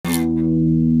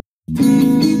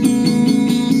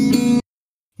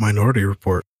Minority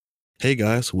Report. Hey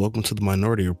guys, welcome to the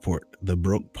Minority Report, the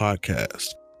Broke Podcast.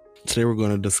 Today we're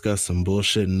going to discuss some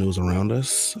bullshit and news around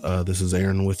us. This is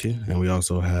Aaron with you, and we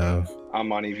also have... I'm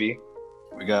Monty V.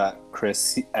 We got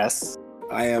Chris S.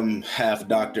 I am half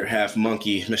doctor, half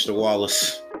monkey, Mr.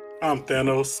 Wallace. I'm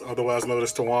Thanos, otherwise known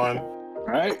as Tawan. All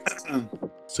right.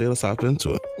 So let's hop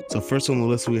into it. So first on the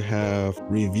list, we have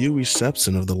review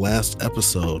reception of the last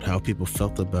episode, how people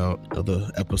felt about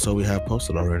the episode we have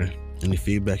posted already. Any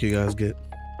feedback you guys get?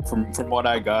 From what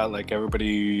I got, like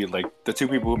everybody, like the two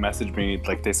people who messaged me,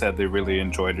 like they said they really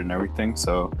enjoyed it and everything.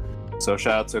 So shout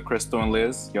out to Crystal and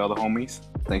Liz, y'all the homies.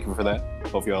 Thank you for that.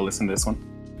 Hope y'all listen to this one.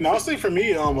 Now, I'll say for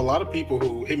me, a lot of people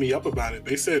who hit me up about it,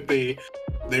 they said they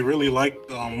really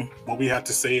liked what we had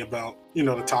to say about,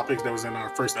 the topics that was in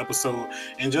our first episode.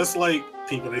 And just like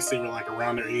people they say were like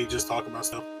around their age, just talk about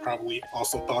stuff probably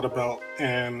also thought about.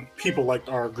 And people liked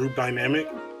our group dynamic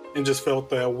and just felt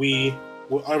that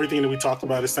everything that we talked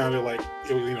about, it sounded like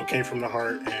it was, came from the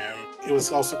heart. And it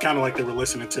was also kind of like they were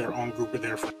listening to their own group of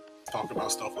their friends talk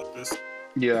about stuff like this.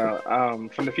 Yeah,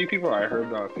 from the few people I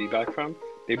heard feedback from,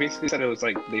 they basically said it was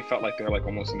like they felt like they were like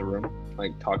almost in the room,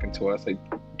 like talking to us, like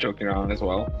joking around as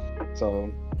well. So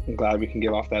I'm glad we can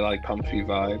give off that like comfy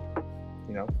vibe,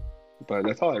 But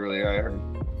that's all I heard.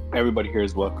 Everybody here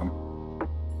is welcome.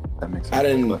 That makes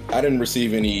sense. I didn't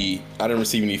receive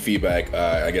any feedback.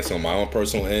 I guess on my own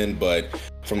personal end, but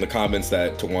from the comments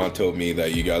that Tawan told me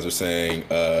that you guys were saying,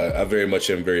 I very much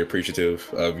am very appreciative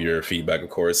of your feedback. Of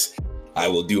course, I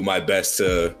will do my best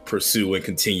to pursue and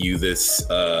continue this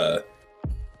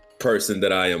person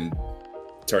that I am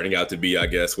turning out to be, I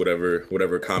guess,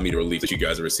 whatever comedy relief that you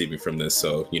guys are receiving from this.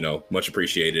 So, much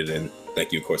appreciated, and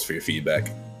thank you, of course, for your feedback.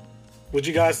 Would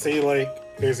you guys say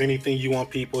like there's anything you want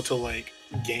people to like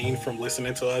gain from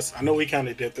listening to us? I know we kind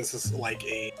of did this as like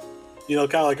a kind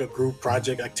of like a group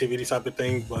project activity type of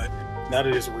thing, but now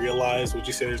that it's realized, would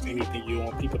you say there's anything you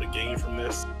want people to gain from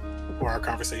this or our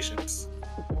conversations?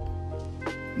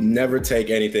 Never take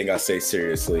anything I say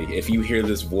seriously. If you hear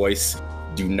this voice,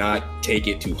 do not take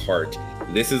it to heart.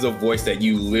 This is a voice that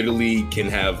you literally can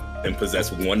have and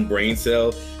possess one brain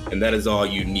cell, and that is all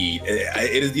you need.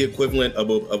 It is the equivalent of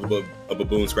a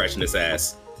baboon scratching its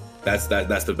ass. That's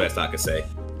the best I can say.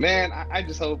 Man, I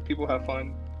just hope people have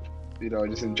fun.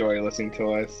 Just enjoy listening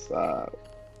to us.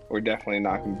 We're definitely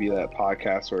not going to be that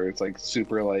podcast where it's like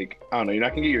super like, I don't know, you're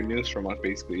not going to get your news from us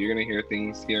basically. You're going to hear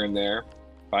things here and there.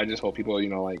 But I just hope people,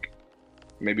 like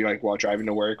maybe like while driving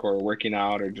to work or working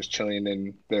out or just chilling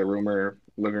in their room or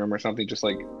living room or something, just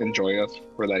like enjoy us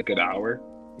for that good hour.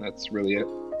 That's really it.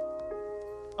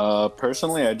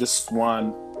 Personally, I just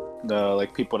want the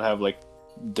people to have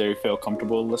they feel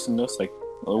comfortable listening to this, like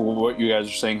what you guys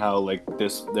are saying, how like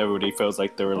this everybody feels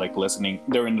like they were like listening,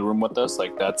 they're in the room with us.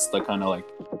 Like that's the kind of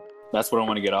that's what I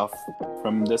want to get off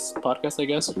from this podcast, I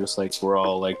guess. Just like we're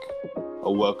all like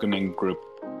a welcoming group,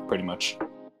 pretty much.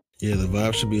 Yeah, the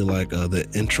vibe should be like the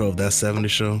intro of That 70s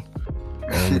Show,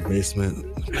 in the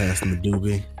basement, passing the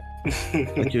doobie.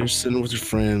 Like you're sitting with your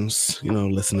friends,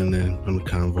 listening in on the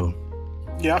convo.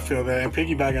 Yeah, I feel that. And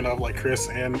piggybacking off like Chris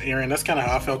and Aaron, that's kind of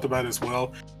how I felt about it as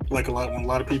well. Like when a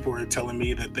lot of people were telling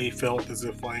me that they felt as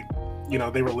if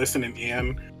they were listening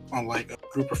in on like a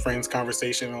group of friends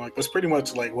conversation. And that's pretty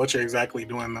much like what you're exactly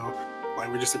doing though. Like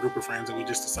we're just a group of friends and we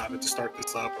just decided to start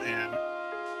this up, and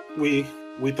we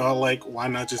thought why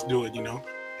not just do it,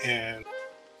 and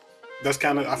that's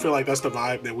kind of, I feel like that's the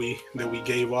vibe that we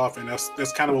gave off, and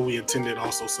that's kind of what we intended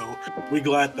also. So we're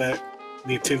glad that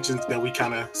the intentions that we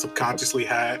kind of subconsciously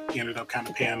had ended up kind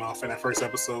of paying off in that first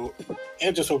episode,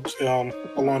 and just hope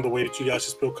along the way that you guys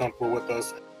just feel comfortable with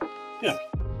us. Yeah.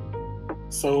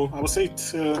 So I would say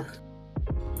to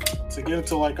get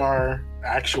into our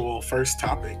actual first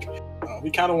topic, we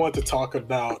kind of want to talk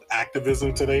about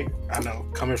activism today. I know,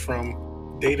 coming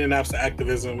from dating apps to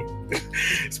activism,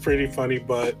 it's pretty funny,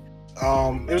 but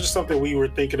it was just something we were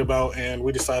thinking about, and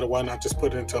we decided why not just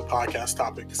put it into a podcast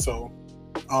topic. So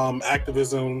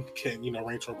activism can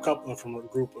range from a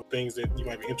group of things that you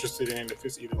might be interested in. If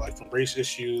it's either from race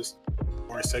issues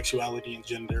or sexuality and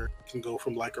gender, it can go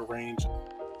from a range.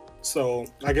 So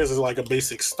I guess it's a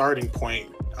basic starting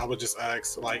point. I would just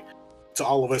ask to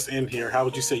all of us in here, how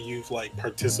would you say you've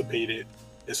participated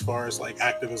as far as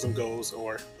activism goes,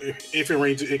 or if it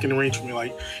can range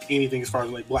from anything as far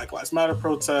as Black Lives Matter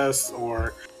protests,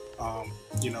 or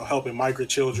helping migrant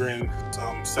children,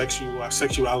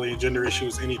 sexuality and gender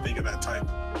issues, anything of that type.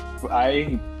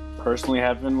 I personally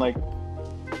haven't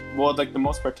the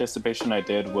most participation I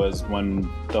did was when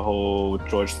the whole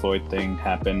George Floyd thing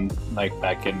happened,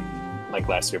 back in like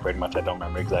last year, pretty much. I don't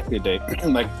remember exactly the date.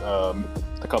 Like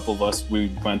a couple of us, we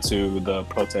went to the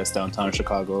protest downtown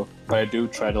Chicago. But I do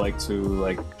try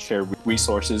to share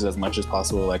resources as much as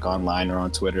possible, like online or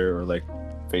on Twitter or like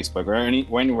Facebook or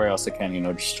anywhere else I can.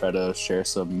 Just try to share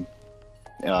some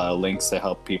links to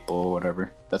help people,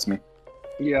 whatever. That's me.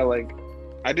 Yeah, like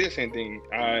I do the same thing.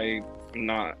 I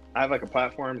have like a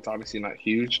platform. It's obviously not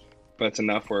huge, but it's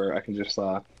enough where I can just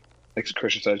like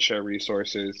Christian said, share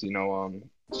resources.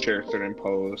 Share certain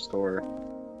posts, or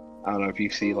I don't know if you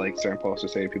see like certain posts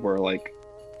that say people are like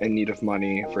in need of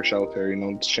money for shelter.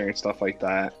 Sharing stuff like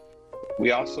that.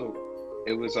 We also,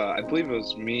 it was I believe it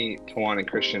was me, Tawan, and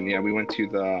Christian. Yeah, we went to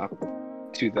the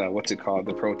what's it called,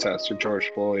 the protest for George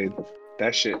Floyd.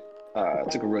 That shit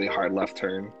took a really hard left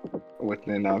turn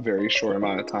within a very short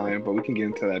amount of time, but we can get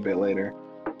into that a bit later.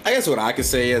 I guess what I could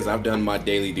say is I've done my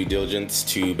daily due diligence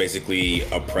to basically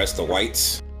oppress the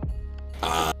whites.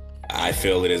 I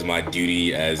feel it is my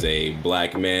duty as a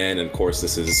black man, and of course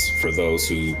this is for those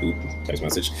who text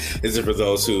message. This is for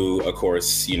those who, of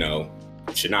course,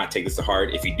 should not take this to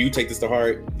heart. If you do take this to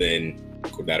heart, then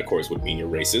that of course would mean you're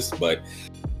racist. But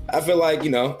I feel like,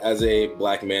 as a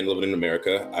black man living in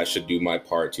America, I should do my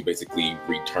part to basically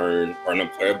return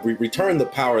the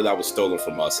power that was stolen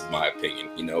from us, in my opinion.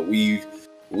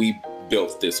 We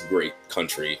built this great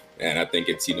country, and I think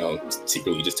it's,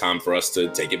 secretly just time for us to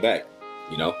take it back.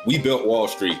 We built Wall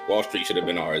Street. Wall Street should have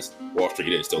been ours. Wall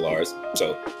Street is still ours.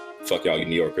 So fuck y'all, you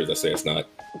New Yorkers that say it's not.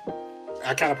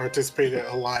 I kind of participated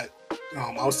a lot,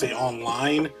 I would say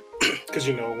online, because,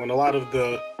 when a lot of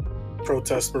the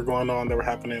protests were going on that were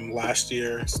happening last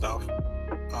year and stuff,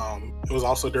 it was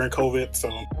also during COVID. So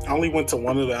I only went to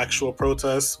one of the actual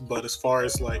protests, but as far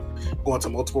as like going to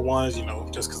multiple ones,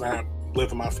 just because I live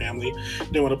with my family,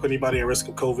 didn't want to put anybody at risk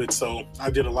of COVID. So I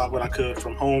did a lot what I could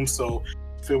from home. So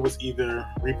if it was either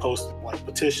reposting like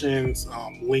petitions,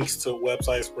 links to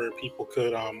websites where people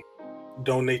could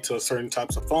donate to certain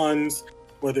types of funds,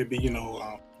 whether it be,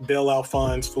 bailout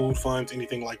funds, food funds,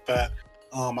 anything like that.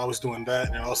 I was doing that,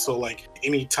 and also like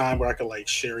any time where I could like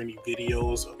share any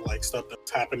videos of like stuff that's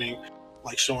happening,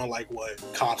 like showing like what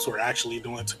cops were actually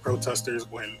doing to protesters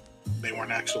when they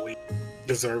weren't actually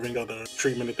deserving of the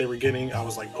treatment that they were getting. I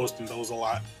was like posting those a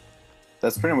lot.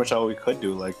 That's pretty much all we could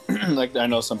do. Like, like I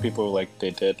know some people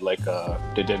they did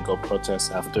go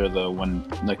protest after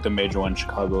the major one in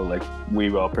Chicago. Like we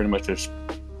all pretty much just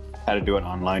had to do it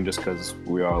online just because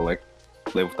we all like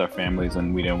live with our families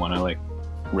and we didn't want to like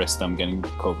risk them getting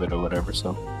COVID or whatever.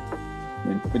 So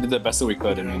we did the best that we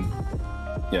could. I mean,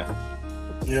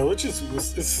 yeah, which is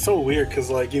it's so weird because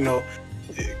like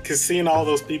because seeing all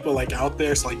those people like out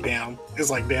there, it's like damn,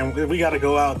 we got to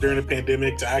go out during the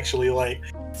pandemic to actually like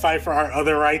fight for our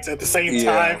other rights at the same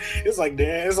time. It's like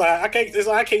damn, I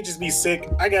can't just be sick.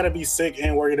 I gotta be sick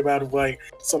and worried about if like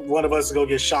one of us is gonna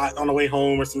get shot on the way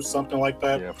home or something like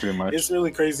that. Yeah, pretty much. It's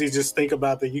really crazy to just think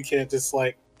about that. You can't just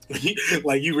like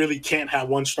you really can't have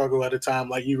one struggle at a time.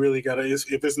 Like you really gotta,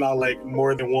 if it's not like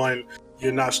more than one,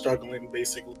 you're not struggling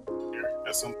basically.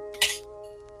 That's something.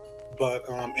 But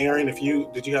Aaron, did you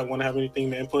want to have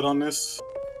anything to input on this?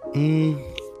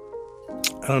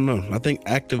 I don't know. I think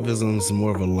activism is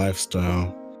more of a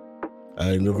lifestyle.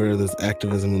 Whether there's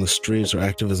activism in the streets or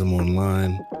activism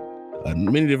online,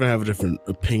 many have different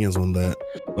opinions on that.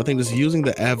 But I think just using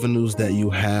the avenues that you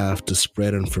have to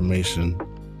spread information,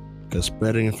 because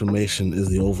spreading information is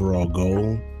the overall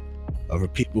goal. For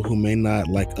people who may not,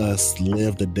 like us,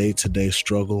 live the day-to-day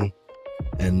struggle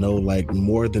and know like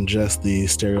more than just the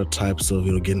stereotypes of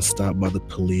getting stopped by the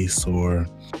police or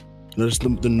just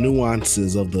the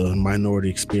nuances of the minority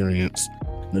experience.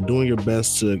 Doing your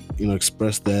best to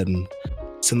express that and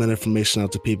send that information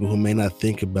out to people who may not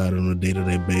think about it on a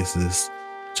day-to-day basis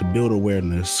to build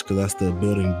awareness, because that's the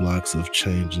building blocks of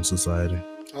change in society.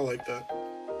 I like that.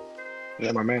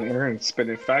 Yeah, my man Aaron's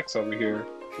spitting facts over here.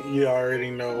 You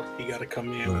already know he got to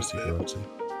come in with that.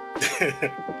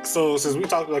 So since we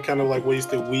talked about kind of like ways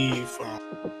that we've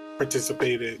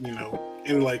participated,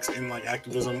 in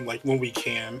activism, like when we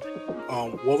can,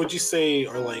 what would you say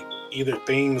are like either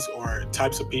things or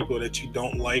types of people that you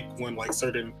don't like when like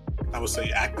certain, I would say,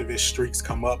 activist streaks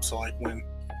come up? So like when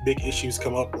big issues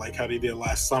come up, like how they did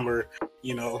last summer,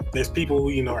 there's people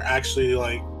who, are actually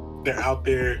like, they're out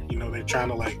there, they're trying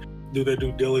to like do their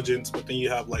due diligence, but then you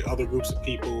have like other groups of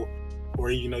people or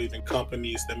even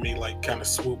companies that may like kind of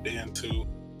swoop in to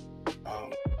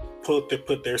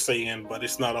put their say in, but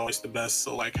it's not always the best.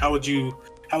 So like how would you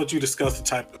discuss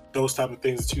those type of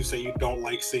things that you say you don't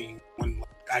like seeing when like,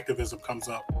 activism comes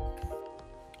up?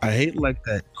 I hate like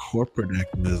that corporate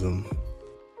activism,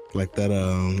 like that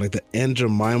like the Aunt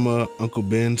Jemima, Uncle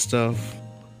Ben stuff.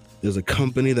 There's a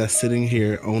company that's sitting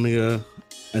here owning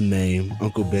a name,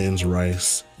 Uncle Ben's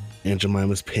Rice, Aunt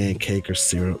Jemima's Pancake or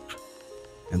Syrup.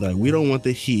 And like, we don't want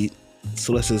the heat,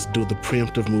 so let's just do the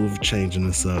preemptive move of changing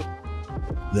this up.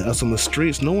 Then us on the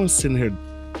streets, no one's sitting here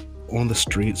on the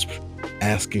streets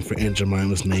asking for Aunt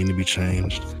Jemima's name to be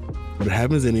changed. But it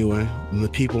happens anyway, and the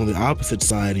people on the opposite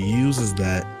side uses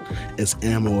that as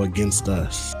ammo against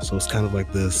us. So it's kind of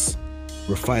like this,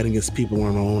 we're fighting against people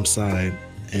on our own side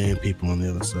and people on the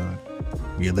other side.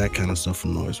 Yeah, that kind of stuff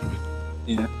annoys me.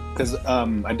 Yeah, because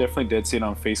I definitely did see it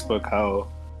on Facebook how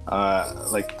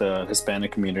like the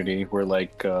Hispanic community were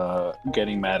like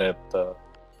getting mad at the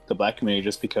Black community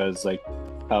just because like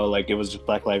how like it was just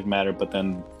Black Lives Matter, but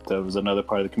then there was another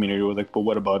part of the community who was like, but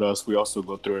what about us? We also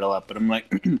go through it a lot. But I'm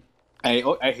like,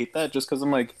 I hate that just because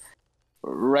I'm like,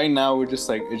 right now we're just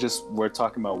like, it's just we're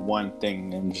talking about one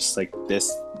thing and just like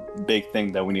this big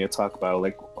thing that we need to talk about.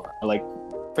 Like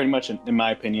pretty much in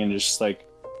my opinion, it's just like,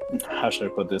 how should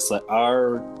I put this? Like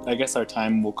I guess our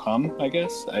time will come. I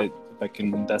guess if I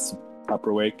can, that's the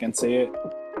proper way I can say it.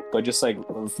 But just like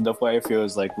the way I feel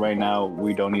is like right now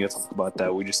we don't need to talk about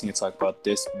that. We just need to talk about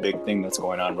this big thing that's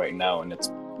going on right now, and it's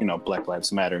Black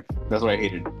Lives Matter. That's what I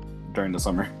hated during the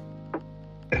summer.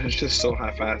 And it's just so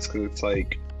half-assed because it's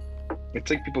like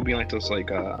people being like those like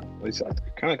kind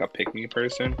of like a pick-me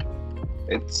person.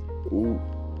 It's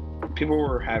people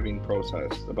were having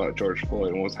protests about George Floyd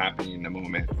and what was happening in the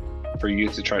moment. For you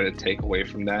to try to take away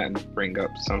from that and bring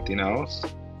up something else,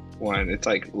 when it's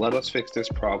like, let us fix this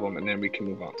problem and then we can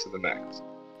move on to the next.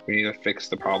 We need to fix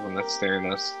the problem that's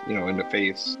staring us, in the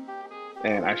face.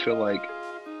 And I feel like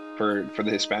for the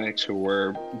Hispanics who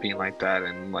were being like that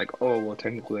and like, oh well,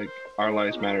 technically like our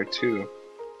lives matter too,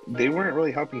 they weren't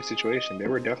really helping the situation. They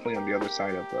were definitely on the other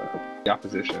side of the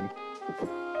opposition.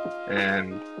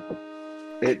 And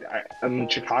in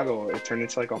Chicago, it turned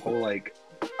into like a whole like,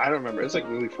 I don't remember. It was like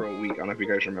literally for a week. I don't know if you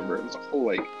guys remember. It was a whole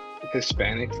like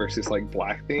Hispanic versus like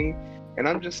Black thing, and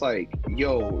I'm just like,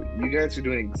 yo, you guys are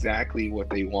doing exactly what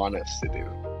they want us to do.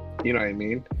 You know what I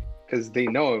mean? Because they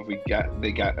know if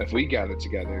we gather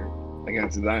together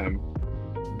against them,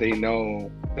 they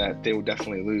know that they will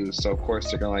definitely lose. So of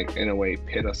course they're gonna like in a way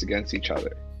pit us against each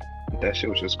other. That shit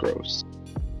was just gross.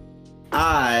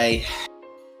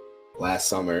 Last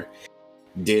summer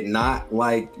did not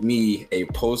like me a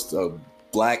post of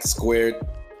black square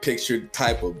picture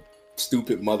type of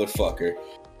stupid motherfucker.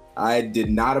 I did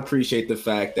not appreciate the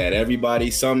fact that everybody,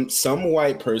 some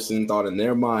white person thought in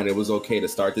their mind it was okay to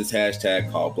start this hashtag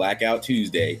called Blackout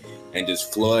Tuesday and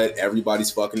just flood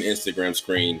everybody's fucking Instagram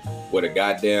screen with a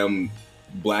goddamn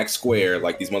black square,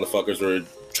 like these motherfuckers were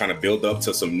trying to build up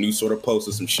to some new sort of post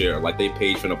or some shit, or like they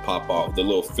page finna pop off, the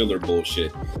little filler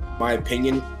bullshit. My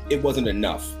opinion, it wasn't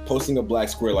enough. Posting a black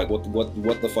square, like what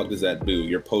the fuck does that do?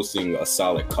 You're posting a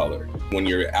solid color. When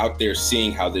you're out there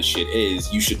seeing how this shit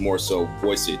is, you should more so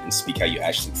voice it and speak how you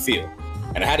actually feel.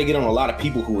 And I had to get on a lot of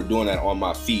people who were doing that on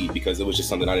my feed because it was just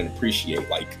something I didn't appreciate.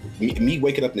 Like me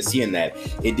waking up and seeing that,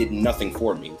 it did nothing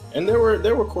for me. And there were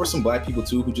of course some black people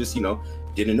too who just,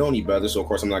 didn't know any better. So of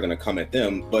course I'm not gonna come at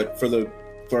them. But for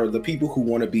the people who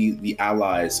want to be the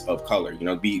allies of color,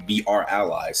 be our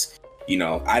allies,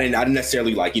 I didn't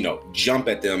necessarily like, jump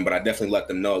at them, but I definitely let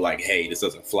them know like, hey, this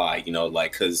doesn't fly,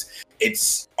 like, cause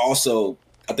it's also,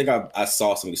 I think I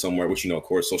saw something somewhere, which, of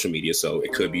course, social media, so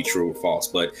it could be true or false,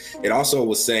 but it also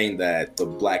was saying that the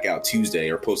Blackout Tuesday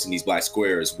or posting these black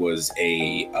squares was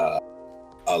a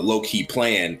low-key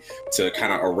plan to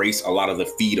kind of erase a lot of the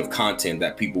feed of content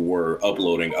that people were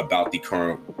uploading about the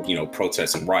current,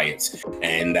 protests and riots,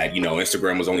 and that,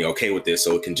 Instagram was only okay with this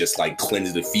so it can just like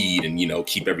cleanse the feed and,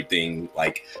 keep everything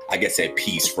like, I guess, at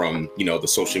peace from, the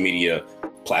social media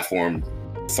platform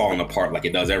falling apart like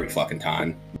it does every fucking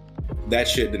time. That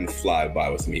shit didn't fly by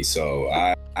with me, so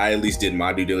I at least did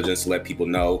my due diligence to let people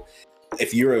know,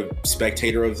 if you're a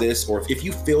spectator of this, or if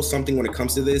you feel something when it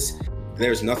comes to this,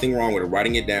 there's nothing wrong with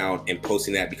writing it down and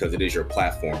posting that because it is your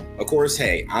platform. Of course,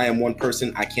 hey, I am one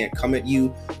person. I can't come at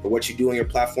you for what you do on your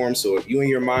platform. So if you in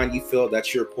your mind, you feel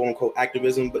that's your quote unquote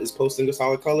activism, but is posting a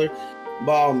solid color,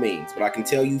 by all means. But I can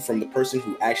tell you from the person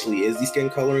who actually is the skin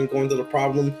color and going to the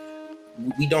problem,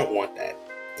 we don't want that.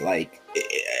 Like,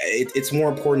 it's more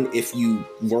important if you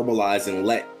verbalize and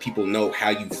let people know how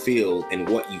you feel and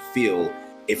what you feel,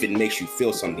 if it makes you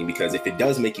feel something. Because if it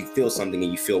does make you feel something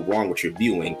and you feel wrong what you're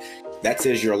viewing, that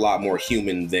says you're a lot more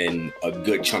human than a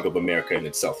good chunk of America in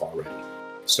itself already.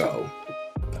 So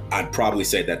I'd probably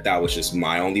say that was just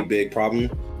my only big problem.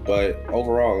 But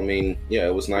overall, I mean, yeah,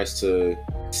 it was nice to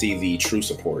see the true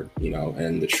support,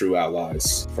 and the true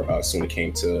allies for us when it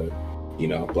came to,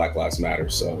 Black Lives Matter.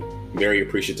 So very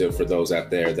appreciative for those out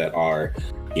there that are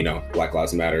Black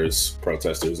Lives Matters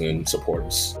protesters and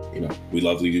supporters. We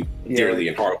love you dearly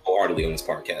and wholeheartedly on this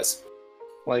podcast.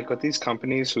 Like with these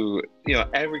companies who,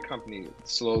 every company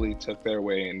slowly took their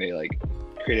way and they like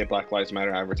created Black Lives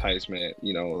Matter advertisement,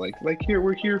 like here,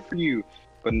 we're here for you.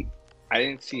 But I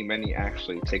didn't see many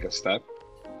actually take a step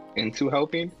into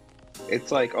helping.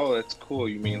 It's like, oh, that's cool.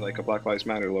 You mean like a Black Lives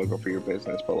Matter logo for your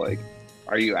business, but like,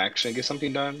 are you actually gonna get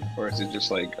something done? Or is it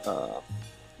just like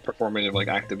performative like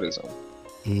activism?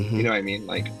 Mm-hmm. You know what I mean?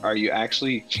 Like, are you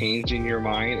actually changing your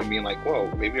mind and being like,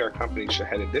 whoa, maybe our company should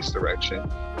head in this direction?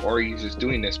 Or are you just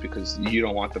doing this because you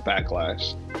don't want the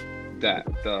backlash that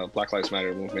the Black Lives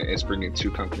Matter movement is bringing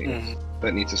to companies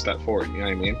that need to step forward? You know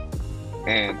what I mean?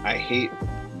 And I hate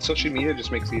social media,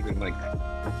 just makes it even like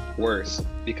worse,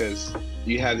 because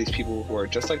you have these people who are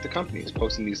just like the companies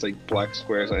posting these like black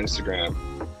squares on Instagram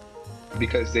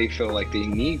because they feel like they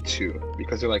need to,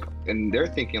 because they're like, and they're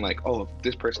thinking like, oh, if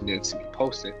this person didn't see me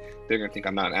post it, they're gonna think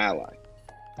I'm not an ally.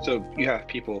 So you have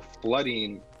people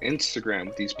flooding Instagram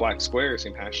with these black squares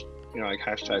and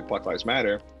hashtag Black Lives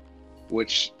Matter,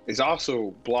 which is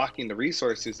also blocking the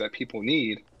resources that people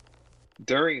need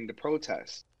during the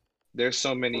protest. There's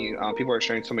so many people are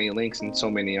sharing so many links and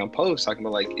so many posts talking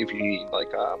about like if you need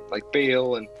like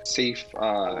bail and safe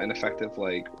and effective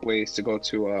like ways to go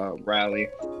to a rally,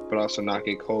 but also not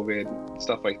get COVID,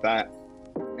 stuff like that.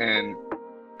 And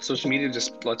social media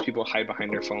just lets people hide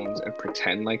behind their phones and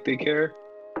pretend like they care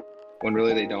when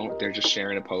really they don't. They're just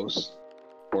sharing a post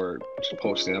or just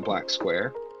posting a black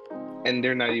square, and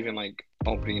they're not even like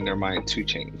opening their mind to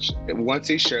change. Once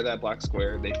they share that black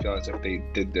square, they feel as if they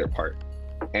did their part.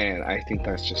 And I think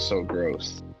that's just so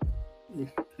gross.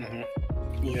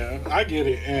 Mm-hmm. Yeah, I get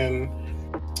it. And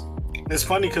it's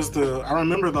funny because I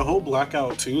remember the whole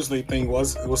Blackout Tuesday thing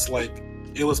was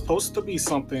supposed to be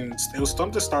something. It was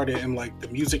something started in like the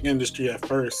music industry at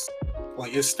first.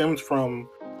 Like it stemmed from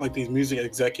like these music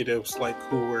executives like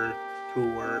who were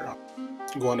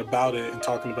going about it and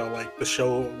talking about like the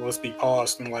show must be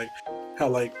paused and like how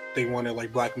like they wanted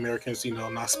like Black Americans,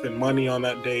 not spend money on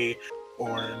that day,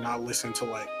 or not listen to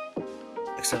like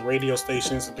some radio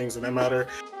stations and things of that matter.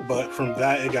 But from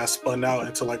that, it got spun out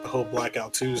into like the whole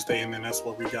Blackout Tuesday, and then that's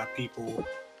where we got people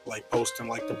like posting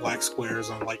like the black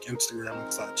squares on like Instagram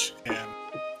and such. And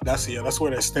that's where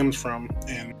that stems from.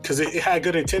 And because it had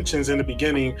good intentions in the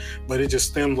beginning, but it just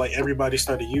stemmed like everybody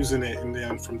started using it, and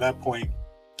then from that point,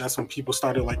 that's when people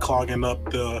started like clogging up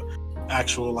the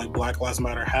actual like Black Lives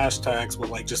Matter hashtags with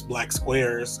like just black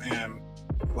squares, and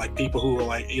like people who were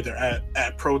like either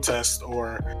at protest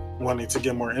or wanting to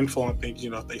get more info and things,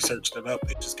 if they searched it up,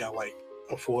 they just got like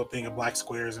a full thing of black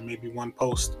squares and maybe one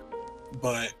post.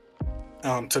 But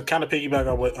to kind of piggyback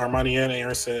on what Armani and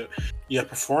Aaron said, yeah,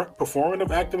 performative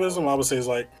activism, I would say, is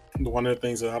like one of the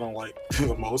things that I don't like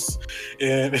the most.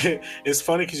 And it's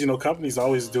funny because companies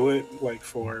always do it like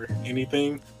for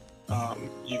anything.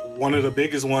 One of the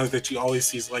biggest ones that you always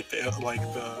see is like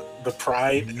the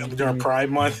Pride, during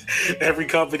Pride Month. Every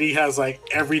company has like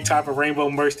every type of rainbow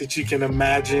merch that you can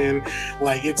imagine.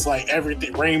 Like it's like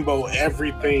everything rainbow,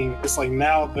 everything. It's like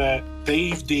now that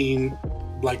they've deemed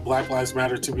like Black Lives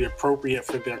Matter to be appropriate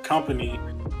for their company,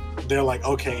 they're like,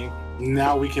 okay,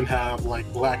 now we can have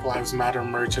like Black Lives Matter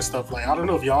merch and stuff. Like I don't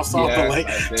know if y'all saw, but like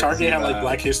Target had like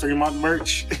Black History Month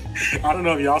merch. I don't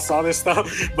know if y'all saw this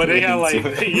stuff, but they had like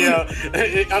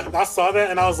I saw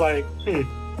that and I was like,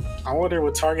 I wonder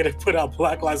what Target had put out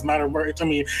Black Lives Matter merch. I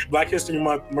mean, Black History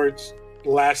Month merch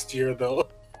last year though.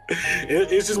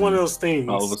 It's just one of those things.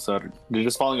 All of a sudden, they're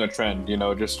just following a trend,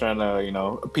 just trying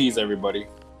to appease everybody.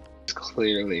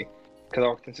 Clearly. Because I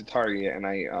walked into Target and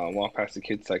I walk past the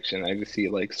kids section, I just see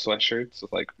like sweatshirts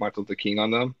with like Martin Luther King on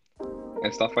them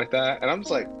and stuff like that, and I'm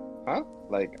just like, huh?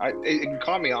 Like it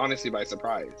caught me honestly by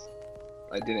surprise.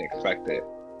 I didn't expect it.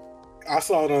 I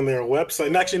saw it on their website.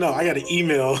 And actually, no, I got an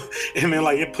email and then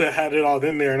like had it all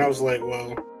in there, and I was like,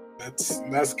 well,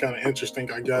 that's kind of interesting,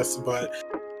 I guess. But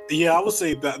yeah, I would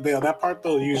say that part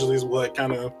though usually is what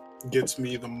kind of gets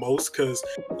me the most, because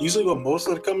usually what most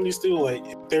of the companies do, like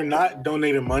if they're not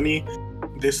donating money,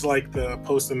 this like the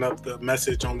posting up the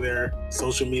message on their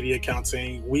social media account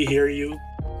saying, we hear you,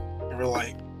 and we're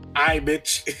like, "Aye,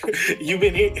 bitch, you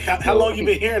been here? How long you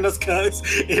been hearing us? Cause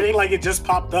it ain't like it just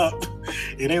popped up.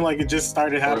 It ain't like it just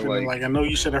started happening. Like I know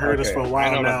you should have heard us for a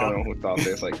while now." I know who thought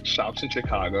this. Like shops in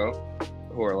Chicago,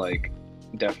 who are like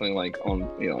definitely like own,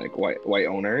 like white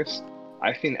owners.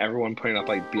 I've seen everyone putting up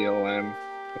like BLM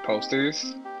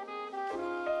posters,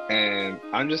 and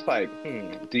I'm just like,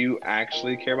 do you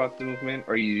actually care about the movement,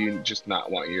 or you just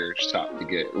not want your shop to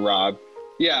get robbed?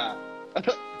 Yeah.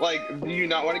 Like, do you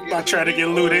not want to get not trying to get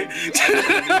looted?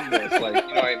 Like,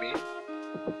 you know what I mean?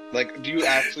 Like, do you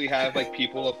actually have like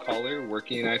people of color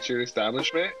working at your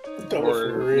establishment, No,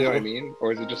 for or you know what I real. mean,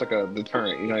 or is it just like a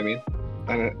deterrent? You know what I mean?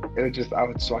 And it was just I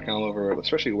was just walking all over,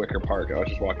 especially Wicker Park. I was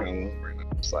just walking all over, and I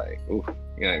was like, ooh,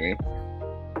 you know what I mean?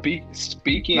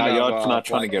 Speaking Now of y'all not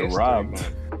trying to Black get History robbed.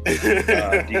 Month,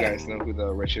 do you guys know who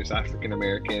the richest African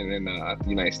American in the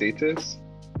United States is?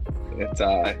 It's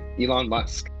Elon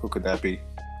Musk. Who could that be?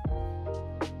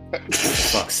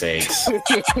 Fuck sakes. At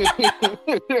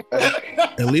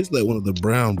least let one of the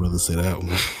Brown brothers say that one.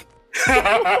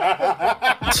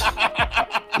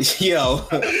 Yo,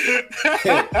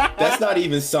 that's not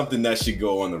even something that should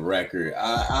go on the record.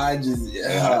 I just,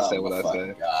 I said what I my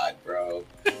said. God, bro.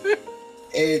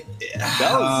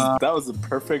 That was a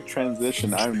perfect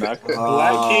transition. I'm not gonna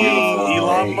Black King,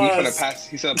 Elon He's gonna Musk. pass.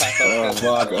 He's gonna pass Oh, out.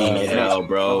 fucking hell,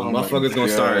 bro. Oh my Motherfuckers gonna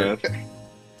start. God.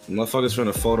 Motherfuckers trying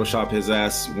to Photoshop his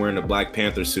ass wearing a Black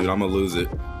Panther suit. I'm gonna lose it.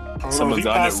 Hold on, if Someone's he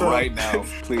on it pass out- right now,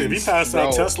 please. If he pass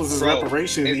out Bro, Teslas as bro,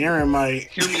 reparations, it- Aaron might.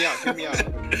 Hear me out. Hear me out.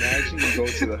 Imagine you go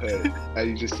to the hood and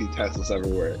you just see Teslas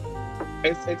everywhere.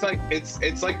 It's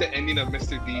like the ending of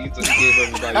Mr. Deeds when he gave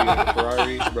everybody a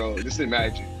Ferrari, bro. Just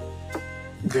imagine.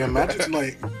 Damn, imagine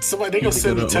like somebody they go You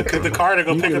sit in gotta- the car to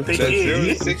go you pick up gotta their That 0 to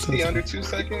kid. 60 under 2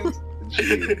 seconds.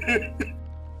 Gee,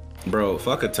 Bro,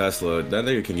 fuck a Tesla. That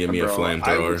nigga can give me a bro,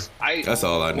 flamethrower. That's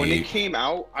all I when it need. came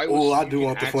out, I Oh, was. I do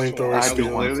want the flamethrower I still. was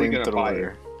do want literally gonna buy it,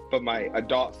 flamethrower. but my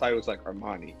adult side was like,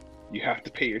 Armani, you have to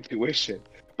pay your tuition.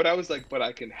 But I was like, but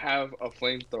I can have a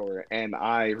flamethrower, and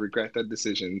I regret that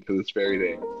decision to this very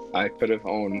day. I could have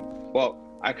owned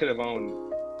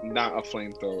not a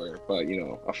flamethrower, but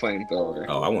a flamethrower.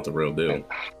 Oh, I want the real deal.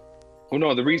 Well,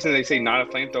 no, the reason they say not a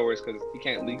flamethrower is because you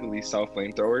can't legally sell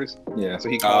flamethrowers, Yeah. so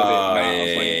he called it not yeah, a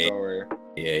yeah, flamethrower.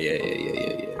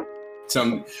 Yeah.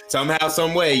 Somehow,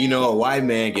 some way, a white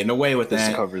man getting away with This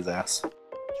that. covers ass.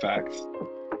 Facts.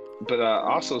 But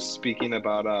also speaking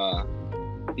about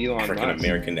Elon African Musk,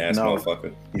 American ass No.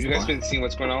 motherfucker. He's you guys blind. been seeing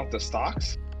what's going on with the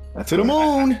stocks? To the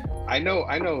moon. I know,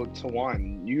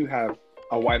 Tawan, you have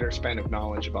a wider span of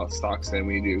knowledge about stocks than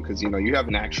we do because you have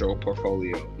an actual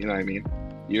portfolio. You know what I mean?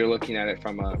 You're looking at it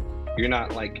from you're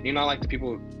not like the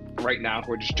people right now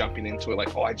who are just jumping into it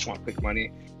like, oh, I just want quick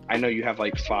money. I know you have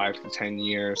like 5 to 10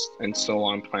 years and so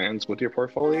on plans with your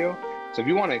portfolio. So if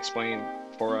you want to explain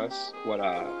for us what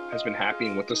has been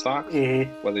happening with the stocks,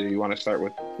 Mhm. whether you want to start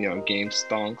with game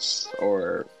stonks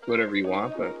or whatever you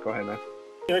want, but go ahead, man.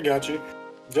 Yeah, I got you.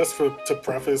 Just to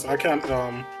preface, I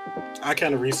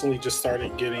kind of recently just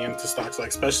started getting into stocks, like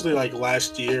especially like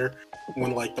last year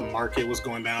when like the market was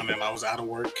going down and I was out of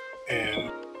work and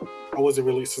I wasn't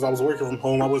really, since I was working from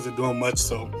home, I wasn't doing much,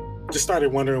 so just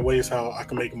started wondering ways how I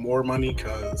can make more money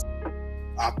because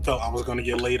I felt I was going to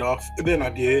get laid off, and then I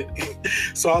did.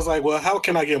 So I was like, well, how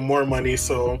can I get more money?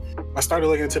 So I started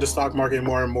looking into the stock market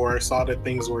more and more, saw that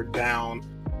things were down.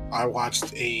 I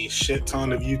watched a shit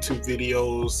ton of YouTube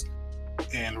videos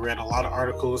and read a lot of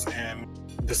articles and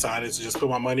decided to just put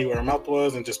my money where my mouth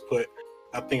was and just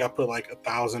I think I put like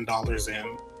 $1,000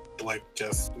 in, like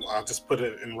I just put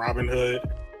it in Robinhood.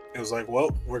 It was like, well,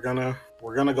 we're gonna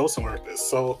go somewhere with this.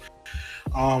 So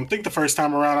I think the first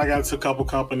time around I got into a couple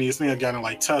companies. I think I got in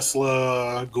like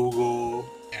Tesla, Google,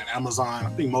 and Amazon. I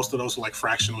think most of those were like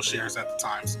fractional shares at the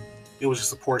times. It was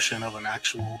just a portion of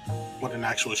what an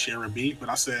actual share would be. But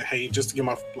I said, hey, just to get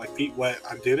my feet wet,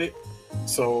 I did it.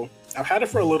 So I've had it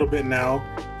for a little bit now,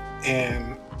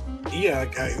 and yeah,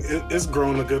 it's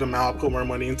grown a good amount. I put more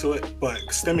money into it, but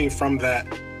stemming from that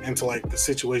into like the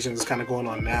situation that's kind of going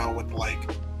on now with like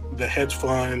the hedge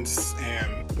funds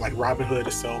and like Robinhood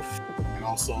itself, and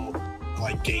also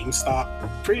like GameStop.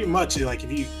 Pretty much, like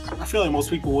I feel like most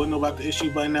people would know about the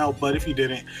issue by now, but if you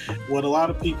didn't, what a lot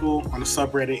of people on the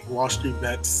subreddit Wall Street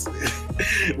Bets,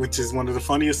 which is one of the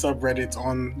funniest subreddits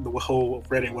on the whole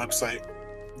Reddit website,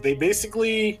 they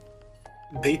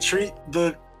treat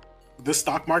the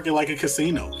stock market like a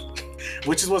casino,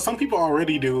 which is what some people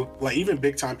already do, like even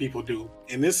big time people do.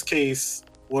 In this case,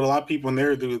 what a lot of people in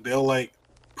there do, they'll like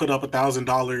put up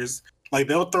 $1,000, like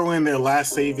they'll throw in their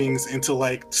last savings into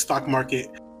like stock market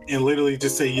and literally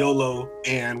just say YOLO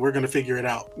and we're gonna figure it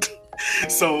out.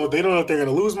 So they don't know if they're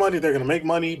gonna lose money, they're gonna make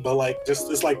money, but like just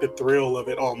it's like the thrill of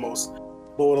it almost.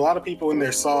 But what a lot of people in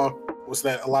there saw was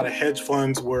that a lot of hedge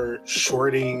funds were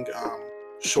shorting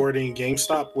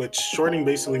GameStop, which shorting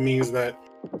basically means that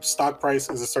stock price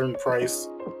is a certain price.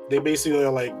 They basically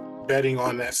are like betting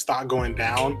on that stock going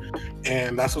down,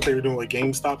 and that's what they were doing with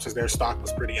GameStop since their stock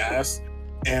was pretty ass.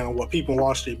 And what people in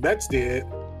Wall Street Bets did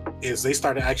is they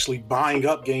started actually buying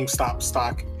up GameStop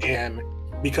stock, and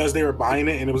because they were buying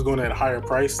it and it was going at a higher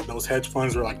price, those hedge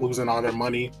funds were like losing all their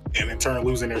money and in turn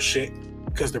losing their shit.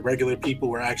 because the regular people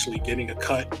were actually getting a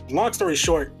cut. Long story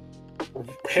short,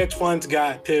 hedge funds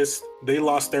got pissed. They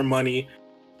lost their money.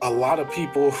 A lot of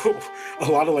people, a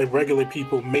lot of like regular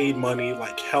people made money,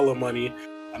 like hella money.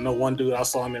 I know one dude I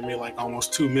saw him that made like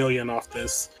almost $2 million off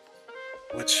this,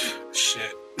 which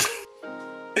shit.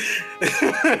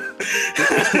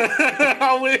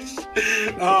 I wish.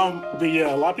 But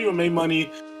yeah, a lot of people made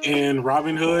money in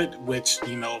Robinhood, which,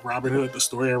 you know, Robinhood, the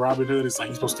story of Robinhood is like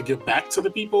you're supposed to give back to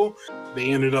the people.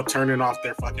 They ended up turning off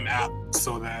their fucking app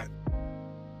so that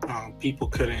people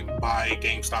couldn't buy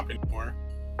GameStop anymore.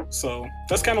 So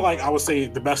that's kind of like, I would say,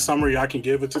 the best summary I can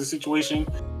give it to the situation.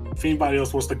 If anybody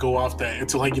else wants to go off that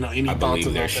into like, you know, any I thoughts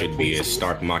believe there about should that, be a please do.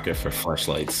 stock market for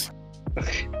flashlights.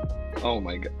 Oh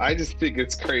my god! I just think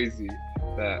it's crazy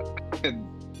that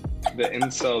the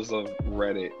incels of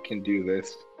Reddit can do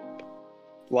this.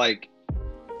 Like,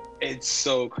 it's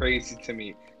so crazy to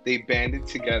me. They banded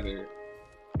together,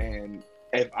 and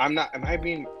if I'm not, am I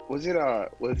being? Was it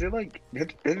like? They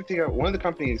had to take out, one of the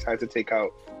companies had to take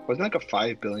out. Wasn't it like a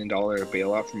 $5 billion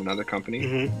bailout from another company?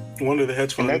 Mm-hmm. One of the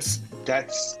hedge And funds.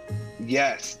 that's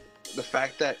yes. The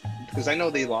fact that, because I know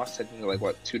they lost, I think, like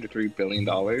what, $2 to $3 billion.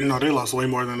 No, they lost way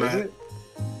more than Was that. it?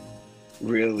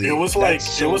 Really? It was like, That's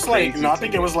so no, I crazy think to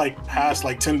it me. was like past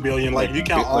like 10 billion. Like, you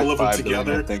count all of them 5 billion,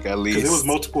 together. I think at Because least. it was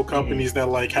multiple companies that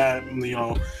like had, you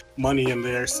know, money in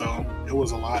there, so it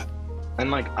was a lot. And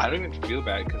like, I don't even feel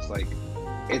bad because like,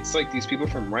 it's like these people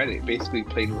from Reddit basically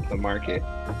played with the market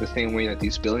the same way that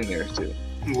these billionaires do.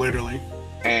 Literally.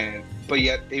 But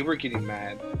yet they were getting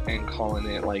mad and calling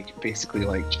it like basically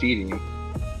like cheating.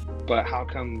 But how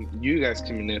come you guys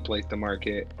can manipulate the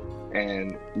market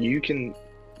and you can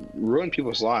ruin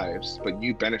people's lives, but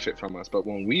you benefit from us? But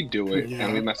when we do it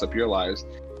and we mess up your lives,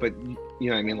 but you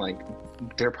know what I mean? Like,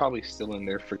 they're probably still in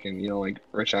their freaking, you know, like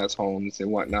rich ass homes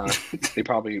and whatnot. They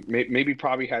probably, maybe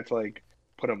had to like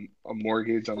put a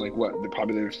mortgage on like what,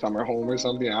 probably their summer home or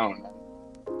something. I don't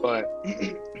know. But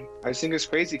I just think it's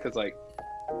crazy because like,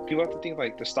 people have to think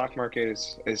like the stock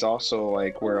market is also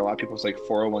like where a lot of people's like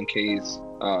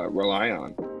 401ks rely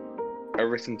on.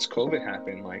 Ever since COVID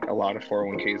happened, like a lot of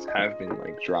 401ks have been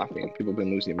like dropping. People have been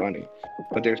losing money,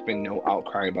 but there's been no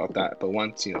outcry about that. But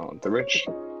once, you know, the rich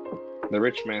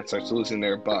man starts losing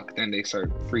their buck, then they start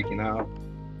freaking out.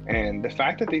 And the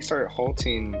fact that they start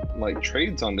halting like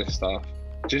trades on this stuff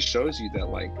just shows you that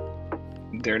like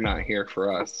they're not here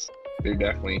for us. They're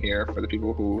definitely here for the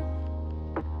people who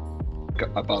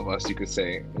above us, you could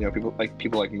say, you know,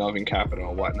 people like Melvin Capital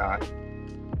and whatnot.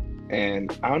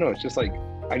 And I don't know, it's just like,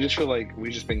 I just feel like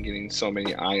we've just been getting so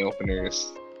many eye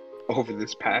openers over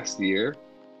this past year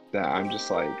that I'm just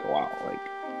like, wow,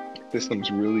 like this system's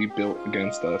really built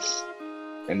against us,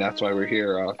 and that's why we're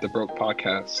here, the Broke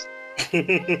Podcast.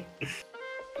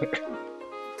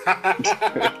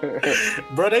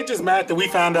 Bro, they just mad that we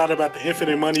found out about the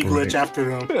infinite money glitch after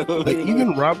them. Like,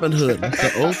 even Robin Hood,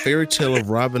 the old fairy tale of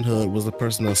Robin Hood was the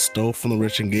person that stole from the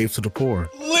rich and gave to the poor.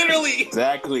 Literally.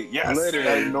 Exactly. Yes. Literally.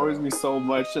 That annoys me so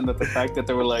much, and that the fact that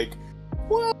they were like,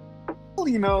 well,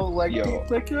 you know, like,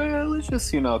 let's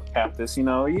just, you know, cap this. You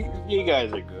know, you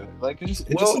guys are good. Like, it just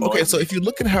Okay, so if you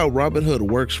look at how Robin Hood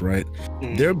works, right?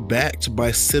 They're backed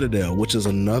by Citadel, which is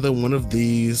another one of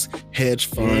these hedge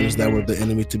funds that were the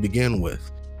enemy to begin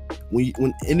with.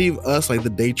 When any of us, like the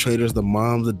day traders, the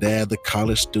mom, the dad, the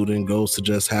college student, goes to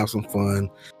just have some fun,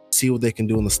 see what they can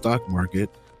do in the stock market,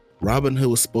 Robin Hood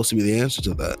was supposed to be the answer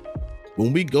to that.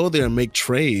 When we go there and make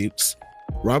trades,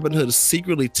 Robin Hood is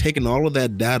secretly taking all of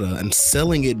that data and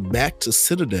selling it back to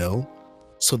Citadel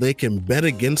so they can bet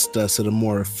against us at a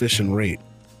more efficient rate.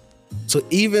 So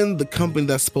even the company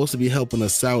that's supposed to be helping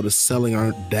us out is selling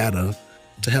our data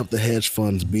to help the hedge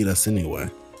funds beat us anyway.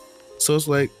 So it's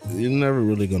like, you're never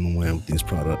really going to win with these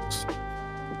products.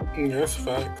 Yeah, that's a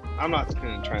fact. I'm not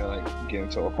gonna try to like get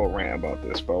into a whole rant about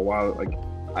this, but while like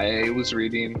I was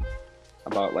reading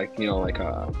about like, you know, like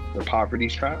the poverty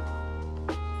trap,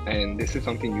 and this is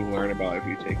something you learn about if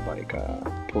you take like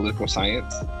political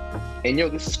science. And yo,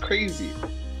 this is crazy.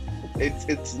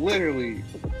 It's literally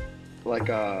like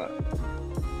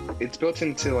it's built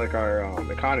into like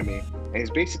our economy, and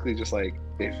it's basically just like,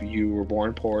 if you were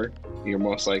born poor, you're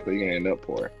most likely gonna end up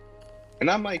poor. And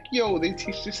I'm like, yo, they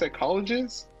teach this at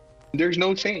colleges? There's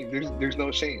no shame. There's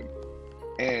no shame.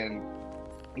 And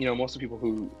you know, most of the people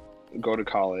who go to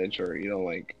college, or you know,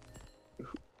 like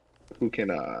who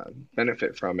can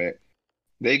benefit from it,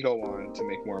 they go on to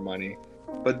make more money.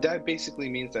 But that basically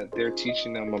means that they're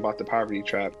teaching them about the poverty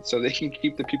trap so they can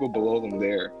keep the people below them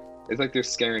there. It's like they're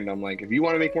scaring them, like, if you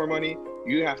want to make more money,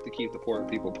 you have to keep the poor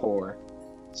people poor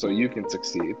so you can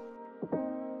succeed.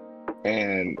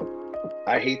 And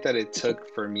I hate that it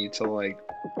took for me to like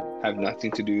have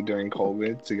nothing to do during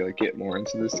COVID to like get more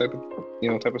into this type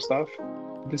of stuff.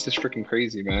 This is freaking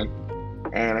crazy, man.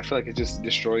 And I feel like it just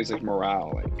destroys like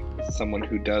morale. Like someone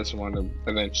who does want to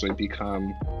eventually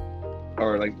become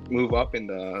or like move up in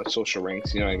the social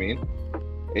ranks, you know what I mean?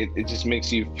 It just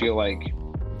makes you feel like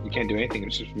you can't do anything. It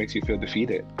just makes you feel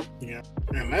defeated. Yeah,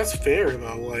 and that's fair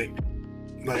though. Like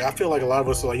I feel like a lot of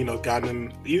us, like, you know,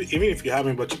 gotten even if you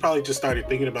haven't, but you probably just started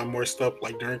thinking about more stuff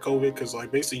like during COVID, because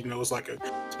like basically, you know, it's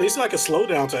basically like a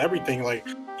slowdown to everything. Like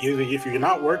either if you're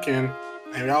not working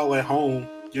and you're all at home,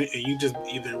 you just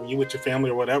either you with your family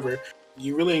or whatever,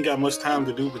 you really ain't got much time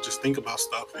to do but just think about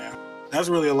stuff, man. That's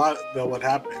really a lot of what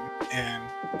happened, and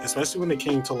especially when it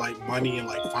came to like money and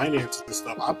like finances and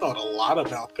stuff, I thought a lot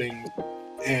about things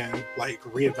and like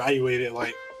reevaluated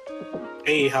like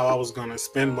A, how I was gonna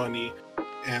spend money,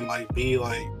 and like B,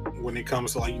 like when it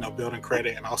comes to like, you know, building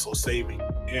credit and also saving.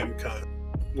 And because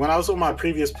when I was in my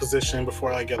previous position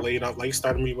before I got laid off, like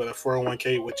started me with a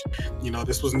 401k, which, you know,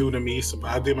 this was new to me, so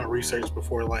I did my research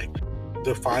before like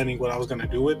defining what I was gonna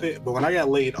do with it. But when I got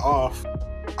laid off,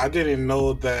 I didn't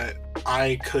know that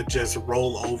I could just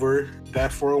roll over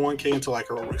that 401k into like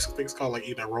I think it's called like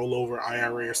either rollover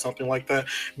IRA or something like that.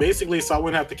 Basically, so I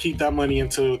wouldn't have to keep that money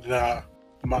into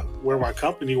where my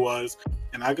company was,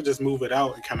 and I could just move it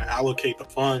out and kind of allocate the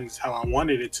funds how I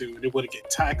wanted it to, and it wouldn't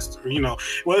get taxed, or, you know,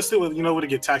 well, it still, you know,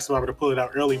 wouldn't get taxed if I were to pull it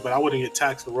out early, but I wouldn't get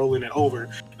taxed for rolling it over.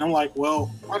 And I'm like,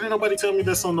 well, why didn't nobody tell me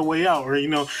this on the way out? Or, you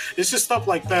know, it's just stuff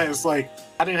like that. It's like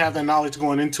I didn't have that knowledge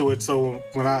going into it, so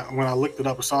when I looked it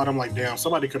up and saw it, I'm like, damn,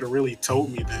 somebody could have really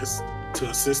told me this to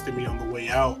assist me on the way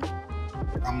out.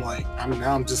 I'm like,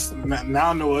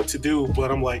 now I know what to do, but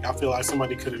I'm like, I feel like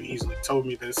somebody could have easily told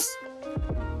me this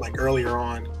like earlier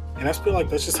on. And I feel like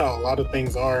that's just how a lot of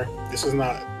things are. This is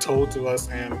not told to us,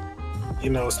 and, you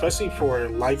know, especially for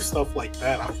life stuff like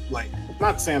that, I'm like,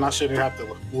 not saying I shouldn't have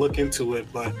to look into it,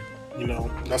 but, you know,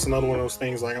 that's another one of those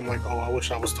things. Like I'm like, oh, I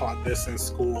wish I was taught this in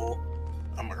school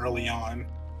early on.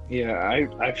 Yeah,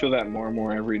 I feel that more and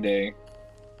more every day,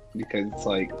 because it's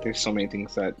like there's so many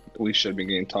things that we should be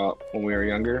getting taught when we were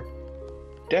younger.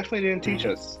 Definitely didn't teach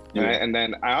us. Yeah. Right? And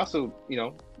then I also, you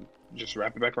know, just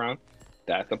wrap it back around.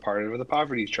 That's a part of the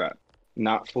poverty trap.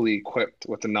 Not fully equipped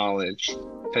with the knowledge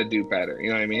to do better. You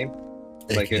know what I mean?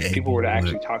 Like if people were to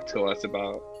actually talk to us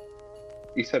about.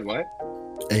 You said what?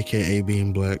 AKA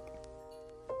being black.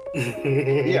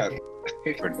 Yeah.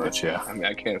 Pretty much, yeah. I mean,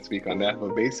 I can't speak on that,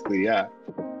 but basically, yeah.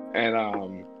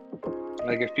 And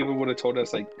like if people would have told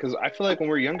us, like, because I feel like when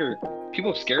we were younger,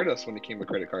 people scared us when it came to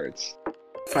credit cards.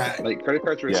 Fact. Like credit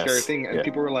cards were a scary thing, and yeah.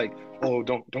 people were like, "Oh,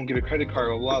 don't get a credit card."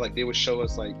 Blah, blah. Like they would show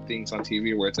us like things on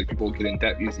TV where it's like people get in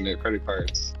debt using their credit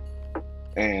cards,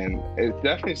 and it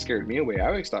definitely scared me away. I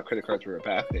always thought credit cards were a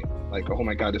bad thing. Like, oh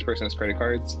my god, this person has credit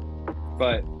cards.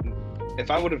 But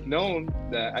if I would have known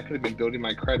that I could have been building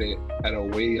my credit at a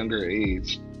way younger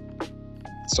age,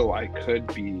 so I could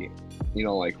be, you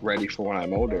know, like ready for when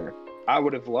I'm older, I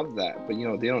would have loved that. But you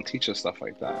know, they don't teach us stuff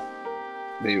like that.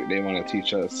 They want to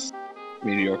teach us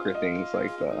mediocre things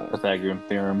like the Pythagorean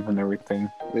theorem and everything.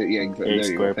 Yeah, exactly. A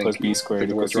squared plus B squared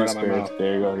equals C squared.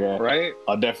 There you go. Yeah. Right.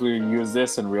 I'll definitely use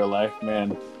this in real life,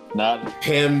 man. Not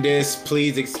Him this,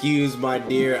 please excuse my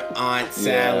dear Aunt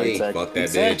Sally. Yeah, exactly. Fuck that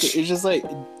Exactly. bitch. It's just like,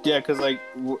 yeah, because like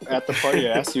at the party,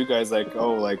 I asked you guys like,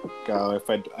 oh, like if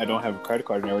I don't have a credit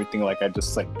card and everything, like I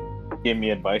just like give me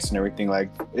advice and everything.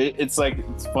 Like it's like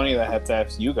it's funny that I had to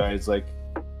ask you guys like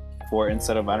for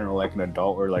instead of I don't know like an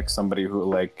adult or like somebody who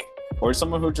like or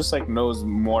someone who just like knows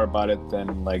more about it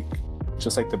than like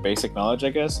just like the basic knowledge,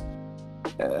 I guess.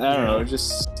 I don't know.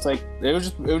 Just like it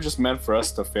was just meant for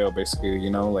us to fail, basically. You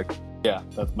know, like yeah,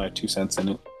 that's my 2 cents in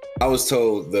it. I was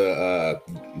told the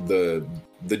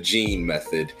gene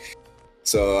method.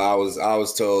 So I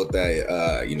was told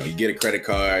that you know, you get a credit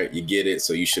card, you get it,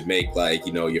 so you should make like,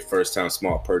 you know, your first time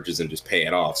small purchase and just pay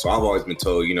it off. So I've always been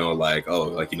told, you know, like, oh,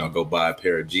 like, you know, go buy a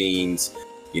pair of jeans,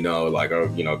 you know, like, or,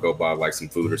 you know, go buy like some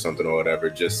food or something or whatever,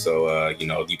 just so you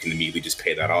know, you can immediately just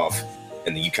pay that off.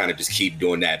 And then you kind of just keep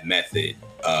doing that method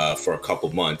for a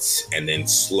couple months and then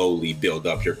slowly build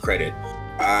up your credit.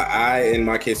 I in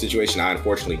my case situation, I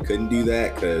unfortunately couldn't do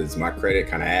that because my credit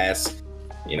kind of ass.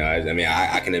 You know, I mean,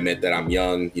 I can admit that I'm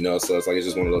young, you know, so it's like, it's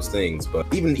just one of those things. But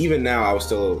even now, I was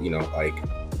still, you know, like,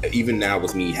 even now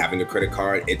with me having a credit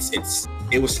card,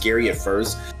 it was scary at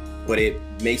first, but it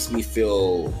makes me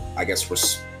feel, I guess,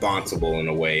 responsible in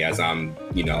a way as I'm,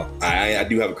 you know, I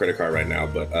do have a credit card right now,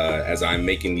 but as I'm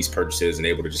making these purchases and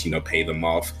able to just, you know, pay them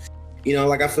off, you know,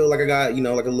 like I feel like I got, you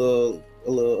know, like a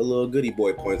little goody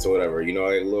boy points or whatever, you know,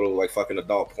 a little like fucking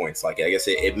adult points. Like, I guess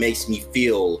it makes me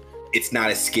feel it's not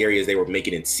as scary as they were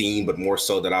making it seem, but more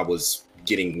so that I was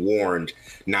getting warned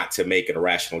not to make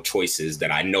irrational choices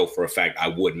that I know for a fact I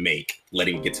would make,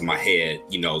 letting it get to my head,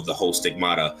 you know, the whole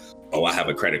stigmata, oh, I have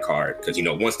a credit card. Because, you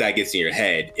know, once that gets in your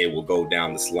head, it will go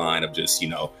down this line of just, you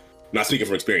know, I'm not speaking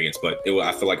from experience, but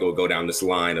I feel like it will go down this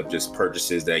line of just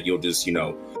purchases that you'll just, you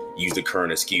know, use the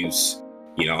current excuse,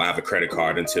 you know, I have a credit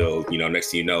card until, you know,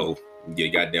 next thing you know, your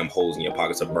goddamn holes in your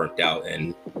pockets are burnt out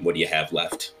and what do you have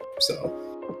left? So.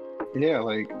 Yeah,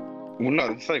 like, well, no,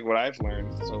 it's like what I've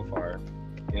learned so far.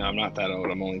 You know, I'm not that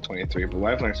old. I'm only 23. But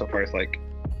what I've learned so far is like,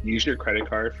 use your credit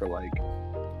card for like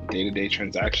day-to-day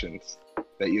transactions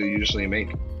that you usually make.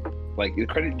 Like your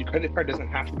credit card doesn't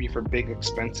have to be for big,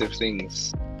 expensive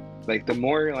things. Like the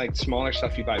more like smaller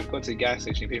stuff you buy, you go to the gas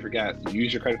station, you pay for gas, you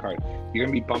use your credit card. You're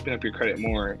gonna be bumping up your credit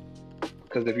more.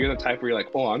 Because if you're the type where you're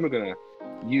like, oh, I'm gonna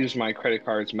use my credit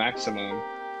card's maximum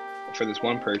for this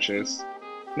one purchase.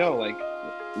 No, like,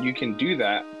 you can do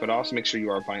that, but also make sure you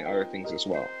are buying other things as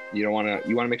well. You want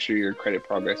to make sure your credit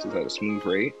progress is at a smooth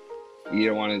rate. You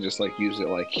don't want to just like use it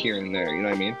like here and there. You know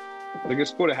what I mean? Like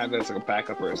it's cool to have that as like a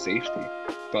backup or a safety,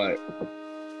 but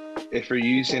if you're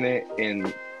using it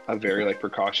in a very like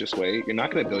precautious way, you're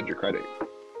not going to build your credit.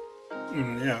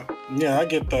 Yeah, I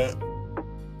get that,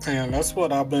 and that's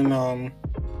what I've been.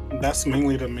 That's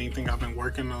mainly the main thing I've been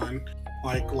working on.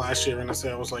 Like last year, and I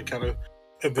said I was like kind of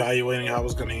evaluating how I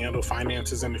was going to handle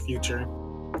finances in the future.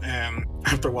 And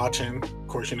after watching, of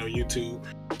course, you know, YouTube,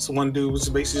 so one dude was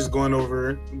basically just going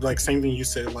over like same thing you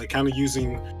said, like kind of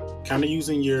using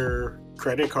your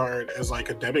credit card as like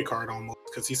a debit card almost.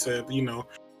 Because he said, you know,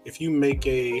 if you make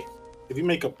a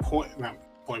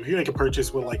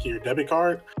purchase with like your debit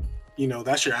card, you know,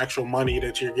 that's your actual money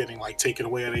that you're getting like taken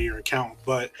away out of your account.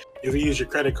 But if you use your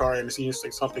credit card and it seems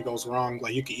like something goes wrong,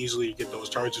 like you can easily get those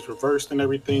charges reversed and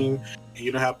everything, and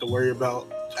you don't have to worry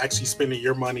about actually spending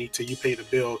your money till you pay the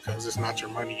bill, because it's not your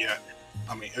money yet.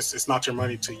 I mean, it's not your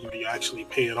money till you actually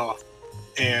pay it off.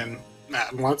 And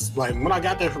once, like when I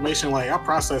got the information, like I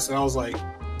processed it, I was like,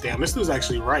 damn, this dude's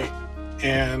actually right.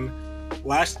 And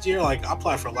last year, like I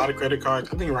applied for a lot of credit cards.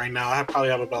 I think right now I probably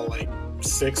have about like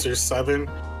 6 or 7.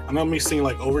 I know me seem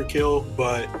like overkill,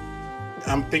 but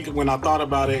I'm thinking when I thought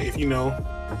about it, if you know,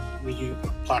 when you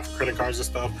apply for credit cards and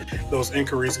stuff, those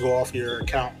inquiries go off your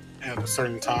account at a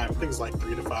certain time. I think it's like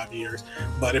 3 to 5 years.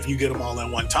 But if you get them all at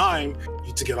one time,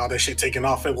 you to get all that shit taken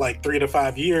off at like 3 to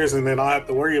 5 years, and then I'll have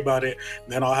to worry about it.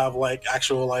 And then I'll have like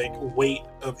actual like weight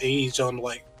of age on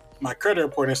like my credit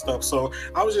report and stuff. So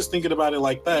I was just thinking about it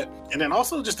like that. And then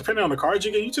also just depending on the card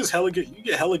you get, you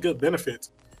get hella good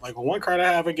benefits. Like on one card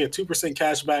I have, I get 2%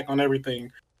 cash back on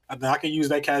everything. And I can use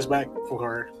that cash back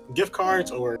for gift cards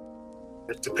or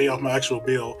to pay off my actual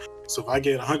bill. So if I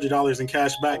get $100 in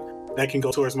cash back, that can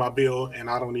go towards my bill, and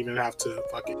I don't even have to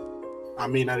I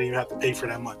may not even have to pay for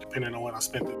that much, depending on when I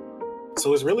spend it.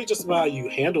 So it's really just about how you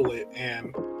handle it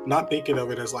and not thinking of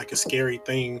it as like a scary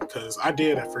thing, because I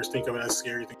did at first think of it as a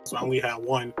scary thing. So I only had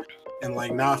one, and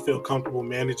like now I feel comfortable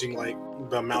managing like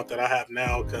the amount that I have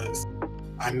now, because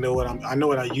I know what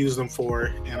I use them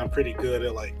for, and I'm pretty good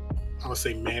at like, I would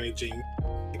say, managing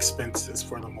expenses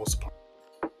for the most part.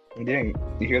 Dang,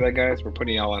 you hear that, guys? We're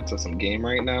putting y'all into some game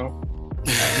right now.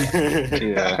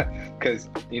 Yeah, because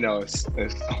you know, if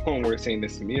someone were saying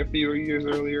this to me a few years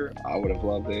earlier, I would have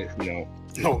loved it. You know.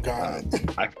 Oh God.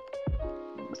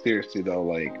 Seriously though,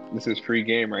 like this is free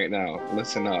game right now.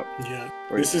 Listen up. Yeah.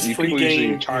 Or this is free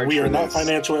game. We are not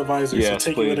financial advisors, so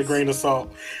take it with a grain of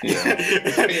salt.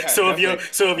 Yeah. So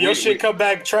if your shit come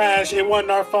back trash, it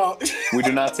wasn't our fault. We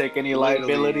do not take any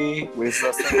liability. We're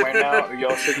just saying right now, if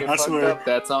y'all shit get fucked up,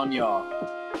 that's on y'all.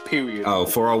 Period. Oh,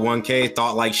 401k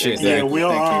thought like shit. Yeah,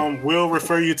 we'll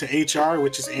refer you to HR,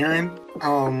 which is Aaron.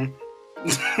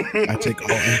 I take all.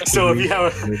 So if you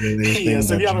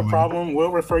have a problem,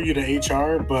 we'll refer you to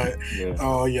HR. But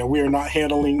we are not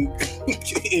handling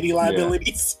any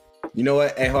liabilities. You know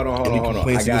what? Hey, hold on.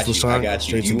 I got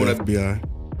you. You want to FBI?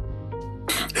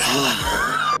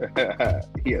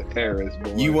 He a terrorist,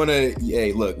 boy. You want to?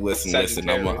 Hey, look, listen.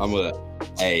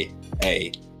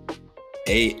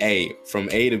 From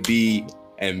A to B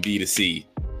and B to C.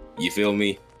 You feel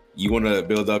me? You want to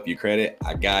build up your credit?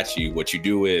 I got you. What you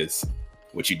do is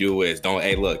don't,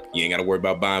 hey, look, you ain't got to worry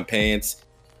about buying pants.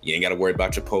 You ain't got to worry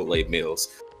about Chipotle meals.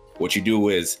 What you do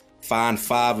is find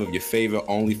 5 of your favorite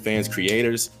OnlyFans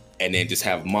creators and then just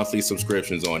have monthly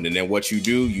subscriptions on. And then what you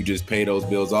do, you just pay those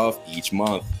bills off each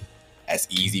month. That's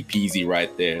easy peasy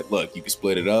right there. Look, you can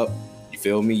split it up. You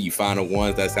feel me? You find the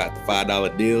ones that's got the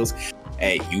 $5 deals.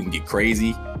 Hey, you can get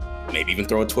crazy. Maybe even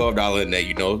throw a $12 in there,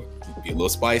 you know, be a little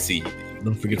spicy.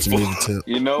 Don't forget to leave the tip.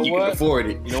 You know you what? Can afford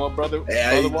it. You know what, brother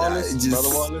Wallace?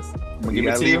 Give You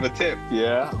it to leave you. a tip.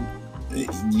 Yeah.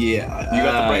 Yeah. You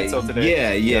got the brain cell today.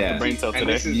 Yeah, You got yeah. the brain cell And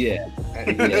today. this is- Yeah.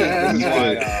 This is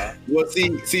why. Well,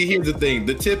 see, here's the thing.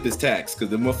 The tip is tax because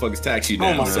the motherfuckers tax you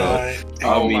Oh now. my so, god.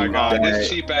 Oh I my mean, god, that- this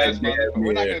cheap ass that- motherfucker.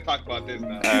 We're not yeah. gonna talk about this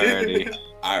now. Alrighty.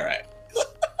 all right.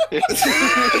 This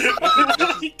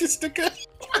nigga.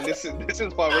 And this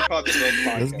is why we're called the Growth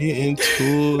Podcast. Let's get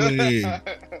into it.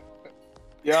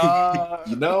 Yeah.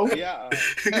 You know. Yeah.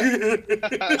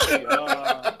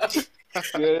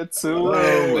 Get to Oh my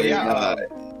it. Yeah. god.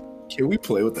 Can we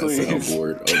play with that Please.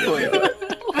 soundboard? Oh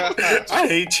my god. I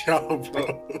hate y'all, bro.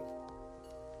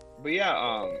 But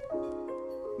yeah,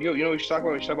 you know, we should talk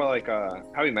about like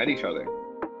how we met each other.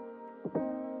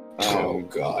 Oh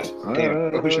god.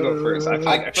 Damn, who should go first? I feel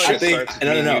like I it think- starts with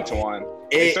no, me no, and no. you, Tawan.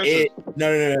 It starts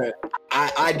No.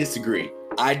 I disagree.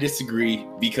 I disagree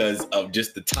because of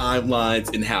just the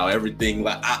timelines and how everything.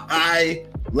 Like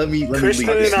let me. Christian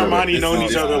lead this and story. Armani This known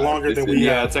is- each other longer this than is- we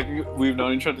Yeah, have. it's like we've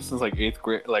known each other since like 8th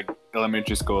grade, like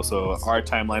elementary school. So our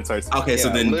timeline starts. Okay, so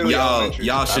Yeah, then literally y'all elementary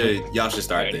should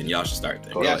start Right. then. Y'all should start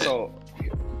then. Go yeah. ahead. So,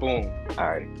 boom, All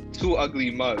right. two ugly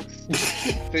mugs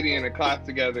sitting in a class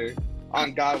together.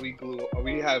 On God, we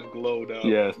have glowed up.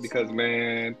 Yes. Because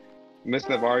man, Miss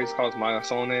Navarez calls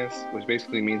Malasones, which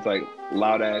basically means like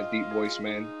loud ass, deep voice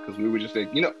man. Because we were just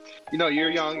like, you know, you're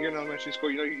young, you're in elementary school,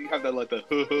 you know, you have that like the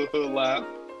laugh.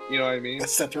 You know what I mean?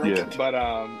 That's Seth Yeah. Rogen. But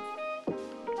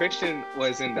Christian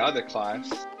was in the other class.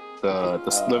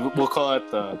 We'll call it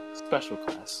the special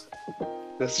class.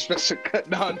 The special cut.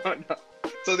 No.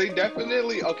 So they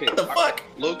definitely What the fuck?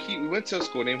 low key. We went to a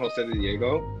school named Jose de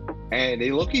Diego, and they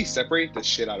low key separate the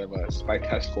shit out of us by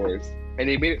test scores, and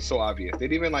they made it so obvious. They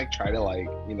didn't even like try to like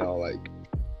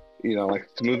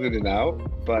smooth it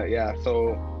out. But yeah,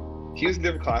 so he was in a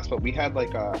different class, but we had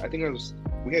like I think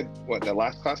we had what, the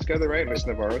last class together, right? Miss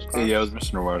Navarro's class. Yeah, it was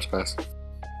Mr. Navarro's class.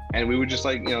 And we would just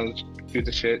like, shoot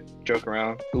the shit, joke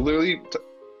around. Literally,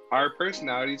 our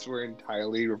personalities were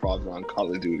entirely revolved around Call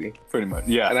of Duty. Pretty much.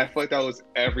 Yeah. And I feel like that was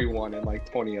everyone in like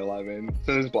 2011, as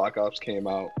soon as Black Ops came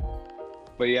out.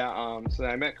 But yeah, so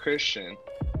I met Christian.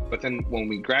 But then when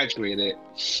we graduated,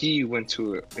 he went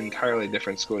to an entirely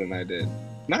different school than I did.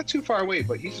 Not too far away,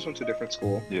 but he just went to a different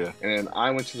school. Yeah. And I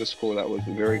went to the school that was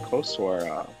very close to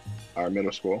our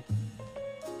middle school.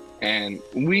 And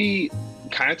we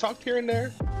kind of talked here and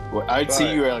there. Well, I'd see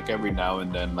But- you like every now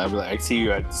and then. I'd see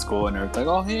you at school and it's like,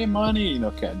 oh, hey, money.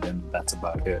 Okay, and then that's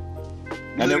about it.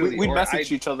 And then Literally, we'd or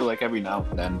message each other like every now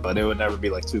and then, but it would never be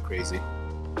like too crazy.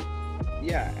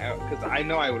 Yeah, because I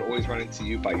know I would always run into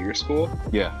you by your school.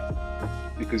 Yeah.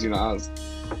 Because, I was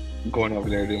going over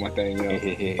there doing my thing,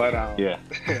 But, yeah.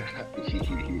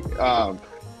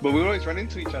 But we would always run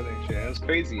into each other and shit. It was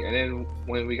crazy. And then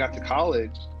when we got to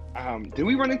college, did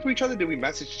we run into each other? Did we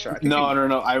message each other? I think No.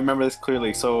 I remember this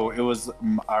clearly. So it was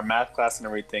our math class and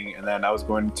everything, and then I was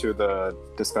going to the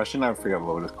discussion. I forget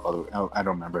what it was called. I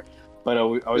don't remember. But I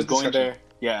was The going discussion. there.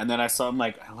 Yeah, and then I saw him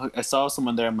I saw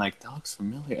someone there. I'm like, that looks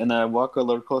familiar. And then I walk a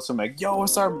little closer. I'm like, yo,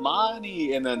 it's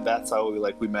Armani. And then that's how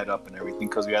we met up and everything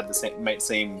because we had the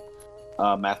same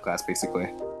math class basically.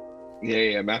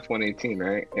 Yeah, Math 118,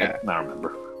 right? Yeah. I don't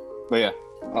remember. But yeah.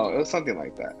 Oh, it was something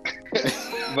like that.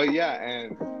 But yeah,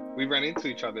 and we ran into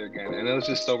each other again, and it was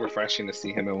just so refreshing to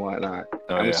see him and whatnot. Oh,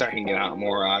 And we yeah. started hanging out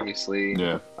more, obviously.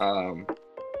 Yeah.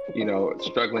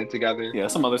 Struggling together. Yeah,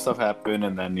 some other stuff happened,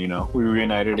 and then we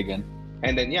reunited again.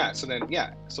 And then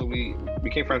so we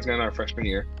became friends again our freshman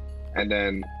year, and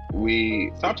then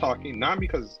we stopped talking, not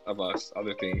because of us,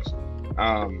 other things,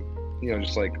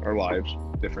 just like our lives,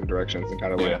 different directions, and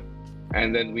kind of Yeah. went.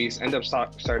 And then we ended up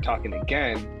started talking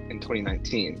again in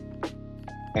 2019,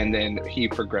 and then he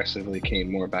progressively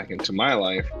came more back into my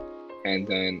life, and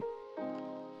then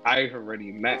I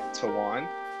already met Tawan,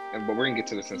 but we're gonna get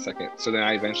to this in a second. So then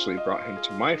I eventually brought him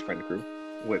to my friend group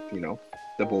with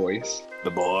the boys. The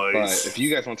boys. But if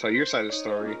you guys want to tell your side of the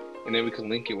story, and then we can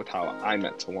link it with how I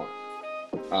met Tawan.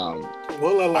 I'll I'm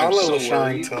let so LaShawn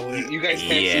worried. tell it. You guys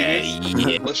can't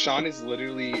see this. LaShawn is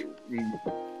literally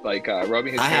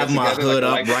rubbing his I have hands my together hood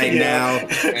like up right now.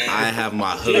 And- I have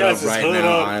my He hood has up his right hood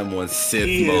now. up. I am on Sith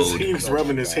He's mode.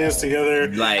 rubbing his hands together.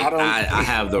 Like I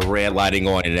have the red lighting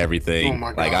on and everything. Oh my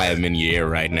Like God. I am in the air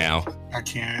right now. I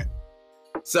can't.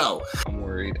 So I'm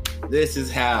worried. this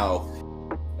is how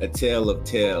a tale of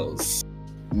tales.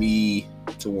 Me,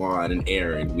 Tawan, and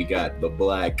Aaron. We got the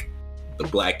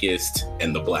blackest,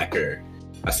 and the blacker.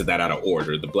 I said that out of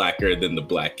order. The blacker, then the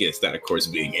blackest. That of course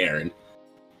being Aaron.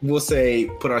 We'll say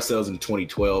put ourselves in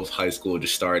 2012. High school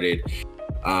just started.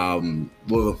 Me,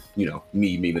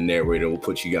 the narrator, will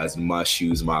put you guys in my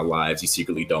shoes, my lives. You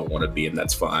secretly don't want to be, and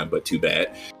that's fine, but too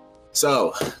bad.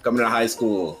 So, coming to high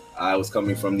school, I was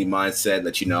coming from the mindset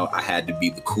that, you know, I had to be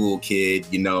the cool kid,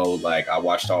 you know, like I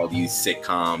watched all these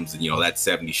sitcoms and, you know, that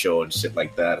 70s show and shit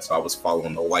like that. So I was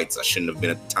following the whites. I shouldn't have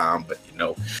been at the time, but, you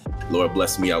know, Lord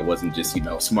bless me, I wasn't just, you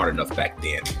know, smart enough back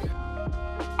then.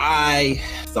 I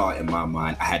thought in my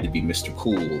mind I had to be Mr.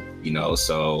 Cool, you know,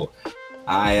 so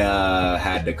I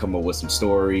had to come up with some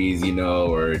stories, you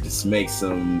know, or just make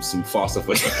some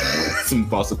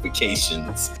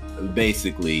falsifications,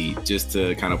 basically, just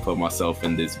to kind of put myself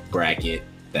in this bracket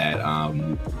that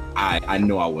I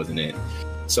know I wasn't in.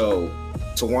 So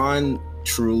Tawan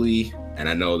truly, and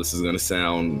I know this is gonna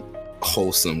sound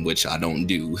wholesome, which I don't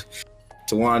do.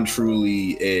 Tawan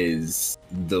truly is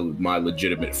my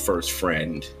legitimate first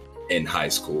friend in high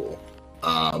school.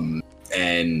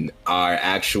 And our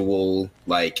actual,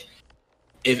 like,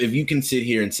 if you can sit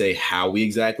here and say how we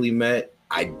exactly met,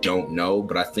 I don't know,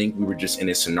 but I think we were just in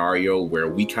a scenario where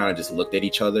we kind of just looked at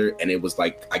each other and it was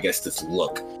like, I guess, this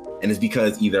look. And it's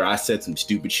because either I said some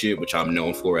stupid shit, which I'm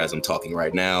known for as I'm talking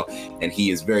right now, and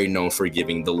he is very known for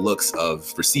giving the looks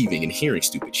of receiving and hearing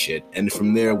stupid shit. And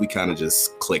from there, we kind of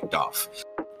just clicked off.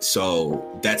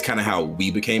 So that's kind of how we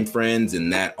became friends,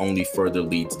 and that only further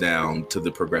leads down to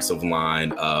the progressive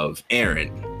line of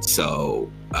Aaron.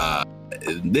 So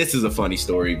this is a funny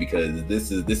story because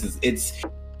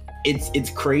it's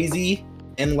crazy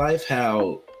in life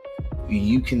how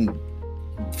you can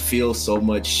feel so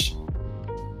much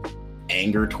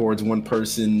anger towards one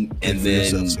person and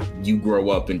then you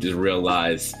grow up and just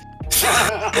realize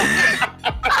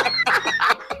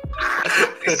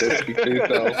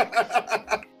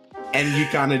and you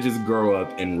kind of just grow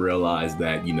up and realize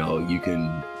that, you know, you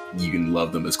can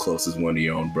love them as close as one of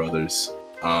your own brothers.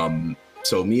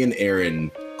 So me and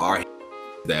Aaron are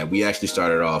that we actually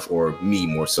started off, or me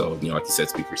more so, you know, like you said,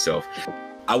 speak for yourself.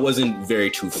 I wasn't very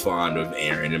too fond of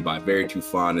Aaron, and by very too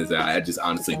fond is that I just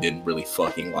honestly didn't really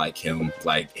fucking like him.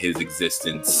 Like his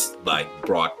existence like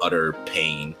brought utter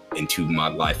pain into my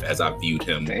life as I viewed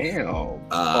him. Damn. Hold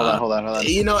on.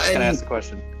 You know, and can I ask a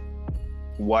question?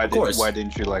 Why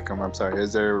didn't you like him? I'm sorry.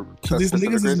 Is there a specific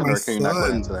reason, or can you not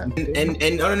go into that? And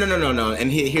no.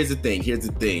 And here's the thing. Did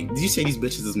you say these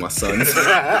bitches is my sons?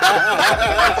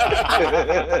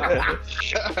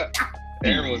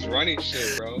 Aaron was running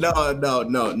shit, bro.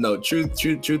 No.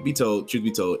 Truth be told,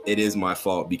 it is my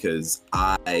fault because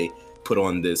I put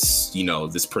on this, you know,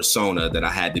 this persona that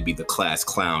I had to be the class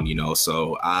clown, you know.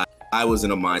 So I was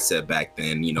in a mindset back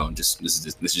then, you know, this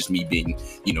is just me being,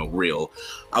 you know, real.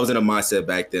 I was in a mindset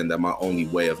back then that my only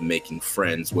way of making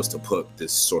friends was to put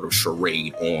this sort of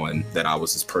charade on that I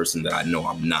was this person that I know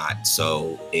I'm not.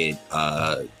 So it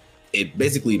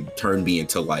basically turned me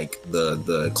into like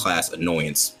the class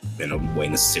annoyance in a way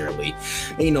necessarily.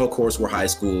 And, you know, of course, we're high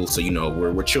school, so, you know,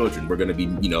 we're children. We're gonna be,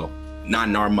 you know, not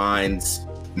in our minds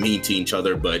mean to each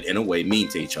other, but in a way mean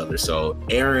to each other. So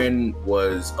Aaron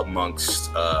was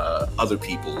amongst other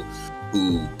people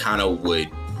who kind of would,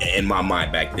 in my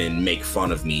mind back then, make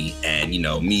fun of me. And, you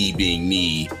know, me being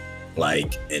me,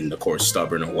 like, and of course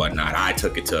stubborn and whatnot, I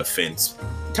took it to offense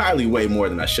entirely way more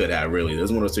than I should have, really.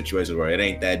 There's one of those situations where it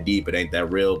ain't that deep, it ain't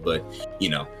that real, but, you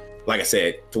know, like I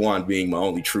said, Tawan being my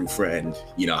only true friend,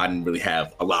 you know, I didn't really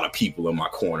have a lot of people in my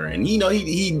corner. And, you know,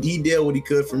 he did what he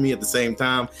could for me at the same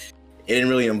time. It didn't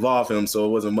really involve him, so it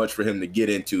wasn't much for him to get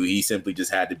into. He simply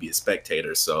just had to be a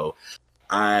spectator. So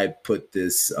I put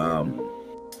this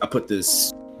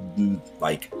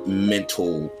like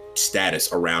mental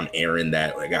status around Aaron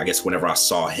that, like, I guess whenever I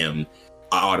saw him,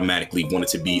 I automatically wanted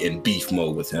to be in beef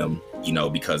mode with him, you know,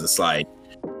 because it's like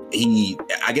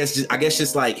I guess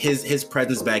just like his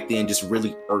presence back then just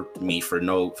really irked me for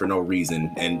no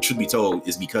reason. And truth be told,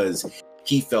 is because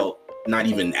he felt not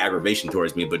even aggravation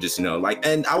towards me, but just, you know, like,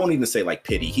 and I won't even say like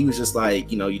pity. He was just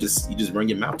like, you know, you just run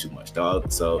your mouth too much,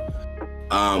 dog. So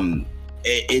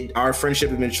our friendship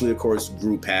eventually, of course,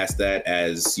 grew past that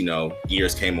as, you know,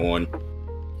 years came on.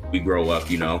 We grow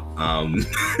up, you know.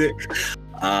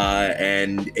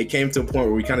 And it came to a point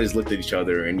where we kind of just looked at each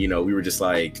other and, you know, we were just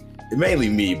like, mainly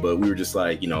me, but we were just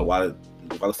like, you know, why the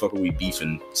fuck are we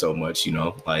beefing so much, you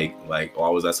know? Like why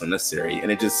was that so necessary? And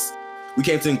we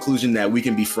came to the conclusion that we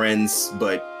can be friends,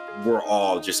 but we're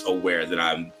all just aware that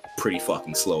I'm pretty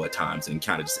fucking slow at times and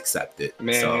kind of just accept it.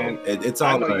 Man, so it's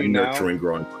all about nurturing,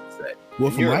 growing mindset.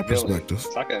 Well, from my perspective,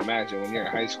 I can imagine when you're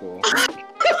in high school.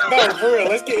 No, for real.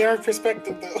 Let's get Aaron's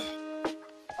perspective, though.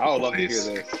 I would love to hear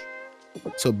this.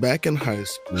 So back in high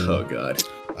school, oh god,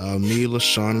 me,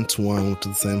 LaShawn, and Tawan went to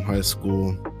the same high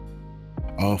school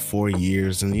all 4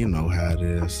 years, and you know how it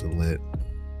is, lit.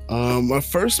 My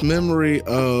first memory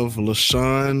of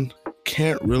LaShawn,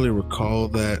 can't really recall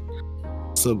that.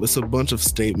 So it's a bunch of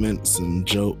statements and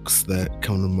jokes that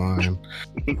come to mind.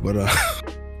 But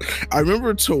I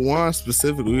remember Tawan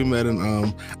specifically. We met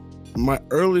in my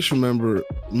earliest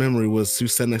memory was we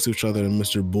sat next to each other in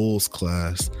Mr. Bull's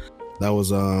class. That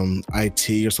was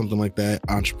IT or something like that,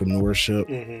 entrepreneurship.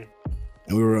 Mm-hmm.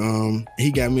 And we were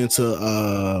he got me into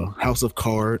House of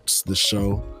Cards, the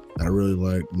show that I really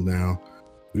like now.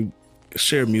 We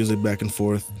shared music back and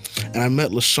forth. And I met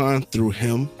LaShawn through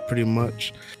him pretty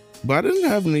much. But I didn't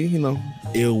have any,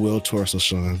 ill will towards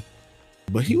LaShawn.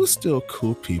 But he was still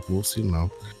cool people,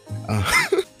 so,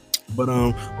 But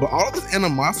all the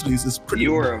animosities is pretty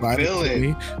You were a violent to villain.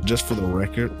 me, just for the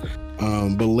record.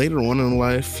 But later on in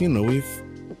life, we've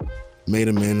made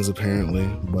amends apparently.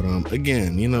 But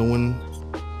again,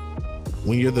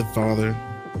 when you're the father,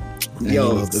 and,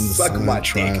 Yo, and the suck son my dick.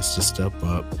 tries to step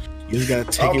up, you just gotta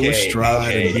take it with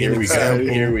stride and be here an we go.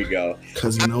 example. Here we go.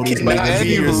 Because these Cannot niggas be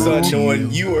here your son know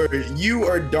knowing you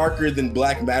are darker than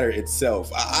Black Matter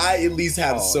itself. I at least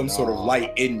have some sort of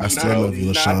light in me. I still love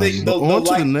you, I LaShawn. think But on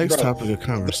to the next bro, topic of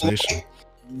conversation.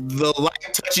 The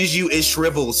light touches you, it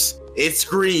shrivels, it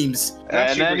screams.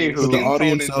 That's And you bringing anywho, For the skin tone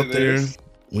audience into out there, this.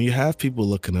 when you have people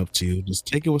looking up to you, just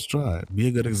take it with stride. Be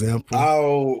a good example.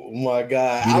 Oh my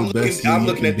god. Be the I'm best looking, I'm you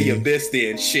looking can at the be. abyss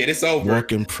then. Shit, it's over.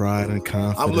 Walk in pride and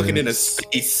confidence. I'm looking into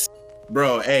space.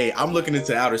 Bro, hey, I'm looking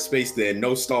into outer space then.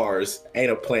 No stars.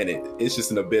 Ain't a planet. It's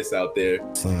just an abyss out there.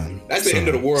 Son, That's the end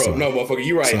of the world. son, No, motherfucker,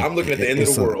 you're right. son, I'm looking at the end of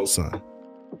the son, world. Son,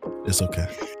 it's okay.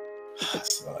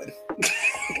 Son.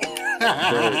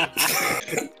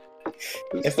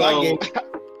 So,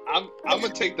 I'm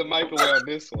gonna take the mic away on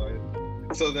this one.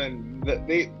 So then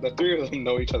the three of them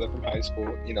know each other from high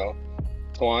school.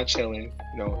 Tawan chilling.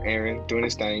 Aaron doing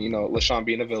his thing. LaShawn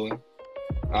being a villain.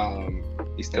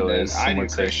 He still and then is. I some knew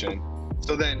would say. Christian.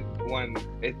 So then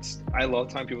I love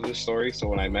telling people this story. So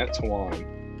when I met Tawan,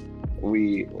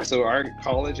 our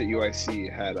college at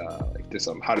UIC had like this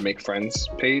how to make friends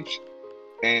page,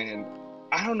 and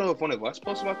I don't know if one of us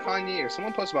posted about Kanye or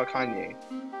someone posted about Kanye,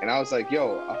 and I was like,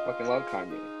 yo, I fucking love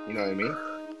Kanye. You know what I mean?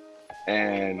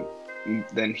 And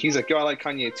then he's like, yo, I like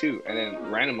Kanye too. And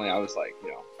then randomly I was like,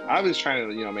 I was trying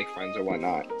to, make friends or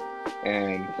whatnot.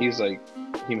 And he's like,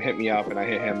 he hit me up and I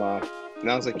hit him up. And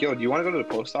I was like, yo, do you want to go to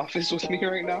the post office with me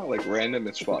right now? Like random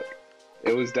as fuck.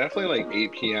 It was definitely like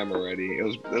 8 p.m. already. It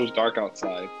was dark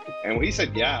outside. And when he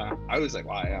said yeah, I was like,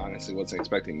 wow, I honestly wasn't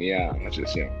expecting the yeah. I was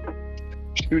just,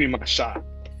 shooting my shot.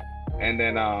 And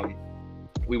then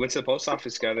we went to the post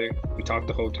office together. We talked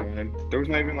the whole time. There was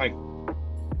not even like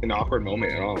an awkward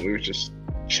moment at all. We were just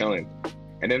chilling.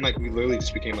 And then like we literally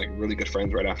just became like really good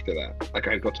friends right after that. Like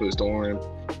I'd go to his dorm,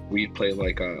 we'd play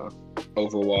like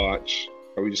Overwatch,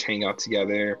 or we just hang out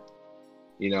together.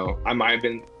 I might have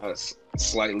been a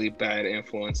slightly bad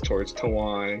influence towards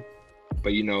Tawan,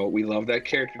 but we love that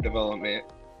character development.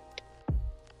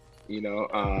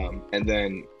 And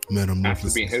then after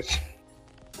being his,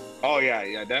 oh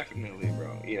yeah, definitely,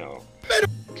 bro.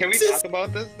 Can we talk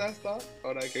about that stuff?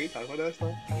 Oh, like, can we talk about that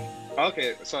stuff?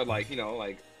 Okay, so like,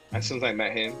 as soon as I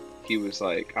met him,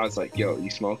 I was like, yo, you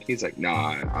smoke? He's like,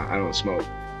 nah, I don't smoke.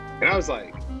 And I was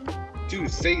like, dude,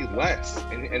 say less.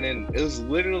 And then it was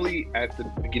literally at the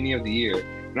beginning of the year,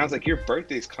 and I was like, your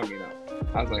birthday's coming up.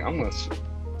 I was like, I'm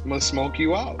gonna smoke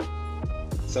you out.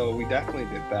 So we definitely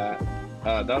did that.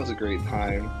 That was a great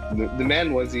time. The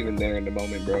man was even there in the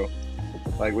moment, bro.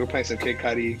 Like we were playing some Kid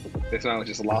Cudi. This man was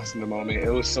just lost in the moment. It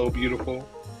was so beautiful.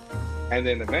 And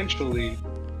then eventually,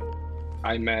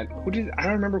 I don't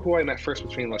remember who I met first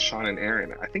between LaShawn and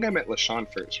Aaron. I think I met LaShawn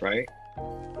first, right?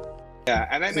 Yeah,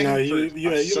 and I met him first. You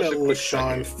met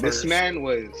LaShawn first. This man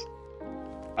was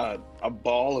a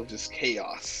ball of just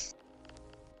chaos.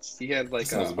 He had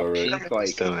like a pink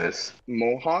like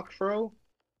mohawk fro.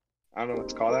 I don't know what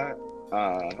to call that.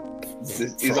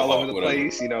 He's all over the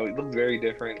place. He looked very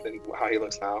different than how he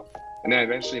looks now. And then I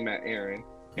eventually met Aaron.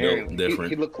 Aaron, different.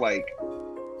 He looked like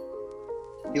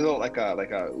a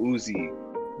Uzi,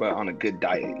 but on a good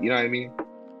diet. You know what I mean?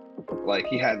 Like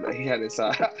he had his he had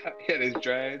his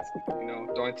dreads,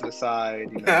 throwing to the side.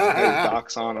 He had his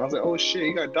docs on. I was like, oh shit,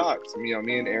 he got docs. Me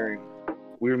and Aaron,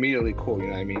 we were immediately cool. You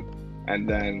know what I mean? And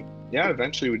then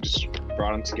eventually we just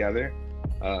brought them together.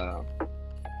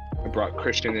 I brought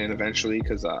Christian in eventually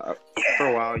because for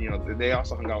a while, they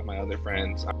also hung out with my other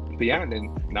friends. But yeah, and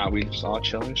then now we just all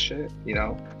chill and shit.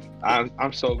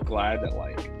 I'm so glad that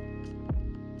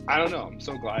I don't know. I'm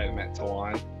so glad I met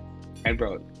Tawan. And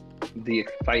bro, the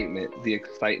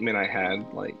excitement I had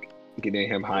getting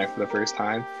him high for the first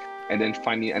time, and then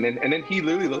and then he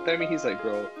literally looked at me. He's like,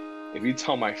 bro, if you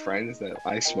tell my friends that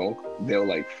I smoke,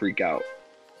 they'll freak out.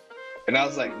 And I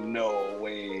was like, no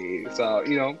way. So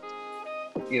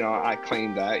you know, I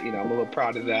claim that. You know, I'm a little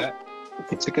proud of that.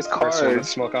 He took his First one to card.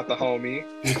 smoke out the homie.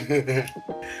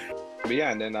 But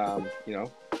yeah, and then you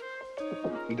know,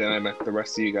 and then I met the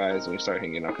rest of you guys, and we started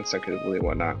hanging out consecutively and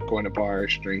whatnot, going to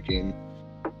bars, drinking.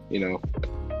 You know.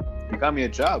 You got me a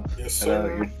job. Yes,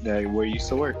 sir. Where you used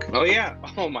to work. Oh yeah.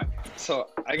 Oh my. So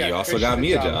I got. You also Christian got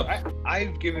me a job.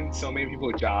 I've given so many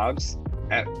people jobs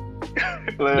at.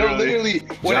 Literally. No, literally.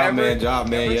 Job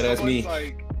man. whenever Yeah, that's me. someone's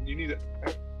like, you need a.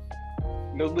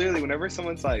 No, literally. Whenever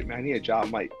someone's like, man, I need a job,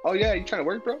 I'm like, oh yeah, you trying to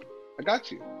work, bro? I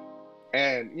got you.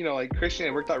 And you know, like Christian,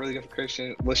 it worked out really good for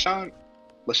Christian. LaShawn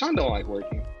don't like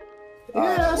working.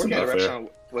 Yeah, that's Working at a about fair.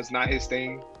 restaurant was not his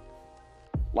thing.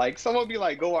 Like someone would be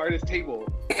like, go water this table,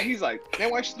 and he's like,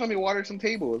 man, why should you tell me to water some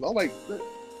tables? I'm like,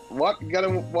 what? You gotta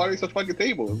water some fucking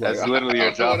tables. That's like, literally I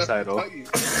your don't know job what else to title. tell you.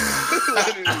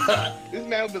 Literally, this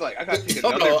man would be like, I gotta take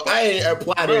Hold another on, I ain't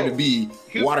applied there to be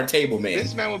he- water table man.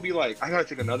 This man would be like, I gotta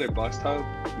take another bus tub.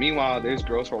 Meanwhile, there's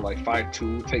girls who are like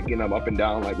 5'2", taking them up and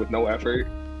down like with no effort.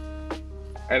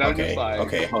 And I'm Okay, just like,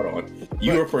 okay, hold on.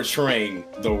 You are portraying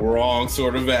the wrong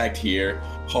sort of act here.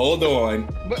 Hold on,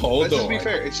 but hold let's just on. be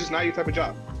fair. It's just not your type of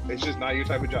job. It's just not your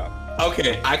type of job.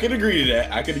 Okay, I can agree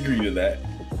to that.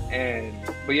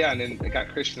 But yeah, and then I got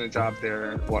Christian a job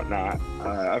there and whatnot.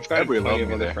 I've got Everybody plenty loved of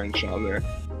me other there. friends job there.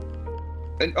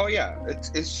 And oh yeah,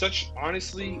 it's such,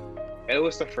 honestly, it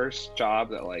was the first job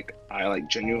that like I like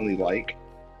genuinely like.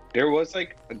 There was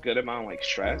like a good amount of like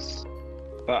stress,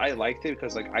 but I liked it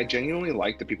because like I genuinely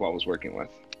liked the people I was working with.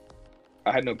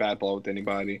 I had no bad blood with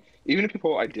anybody. Even the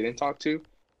people I didn't talk to,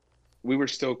 we were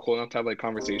still cool enough to have like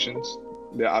conversations.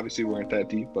 They obviously weren't that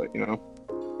deep, but you know.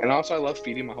 And also I love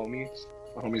feeding my homies.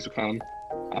 My homies would come,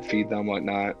 I feed them,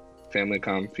 whatnot. Family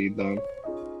come, feed them.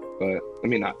 But let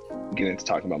me not get into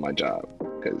talking about my job,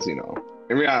 because you know,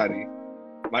 in reality,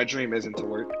 my dream isn't to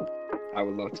work. I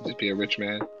would love to just be a rich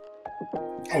man.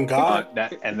 On God.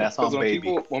 And that's 'Cause on baby.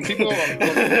 when people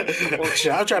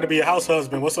Shit, I'm trying to be a house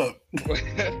husband. What's up?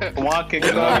 Twan can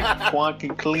cook, Twan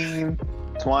can clean.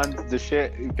 Twan's the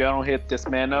shit. If you don't hit this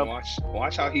man up,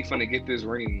 watch how he finna get this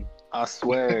ring. I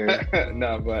swear.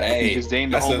 No, but Hey, He just dating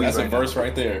the that's a homies right verse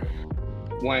right there.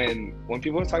 when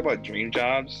people talk about dream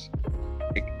jobs,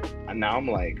 and now I'm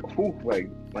like, whew, like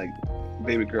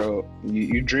baby girl,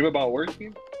 you dream about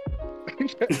working?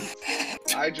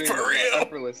 I dream of an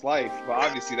effortless life, but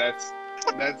obviously that's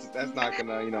not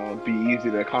gonna, you know, be easy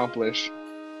to accomplish.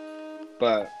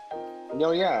 But you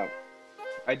know, yeah,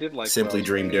 I did like Simply what I was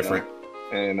dream doing, different. you know?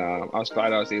 And I was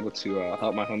glad I was able to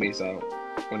help my homies out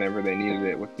whenever they needed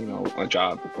it with, you know, a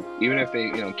job, even if they,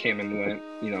 you know, came and went,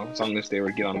 you know, as long as they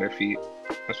would get on their feet.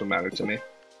 That's what mattered to me.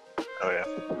 Oh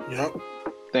yeah. Yep.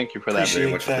 Thank you for that. Appreciate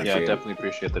Very much. that. Yeah, I definitely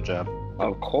appreciate the job.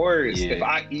 Of course, Yeah. if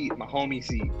I eat, my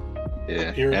homies eat.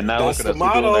 Yeah. Here- And now look that's at the us.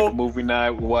 We're doing motto. like movie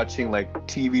night, we're watching like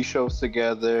TV shows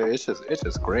together. It's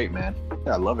just great, man.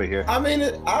 Yeah, I love it here. I mean,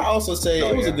 I also say Oh,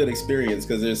 it was yeah. a good experience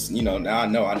because there's, you know, now I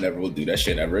know I never will do that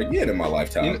shit ever again in my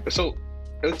lifetime. You know, so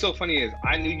what's so funny is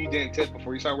I knew you didn't tip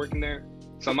before you started working there.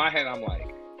 So in my head, I'm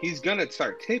like, he's gonna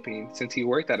start tipping since he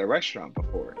worked at a restaurant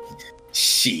before.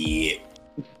 Shit.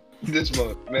 This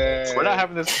month, man. We're not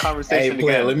having this conversation Hey,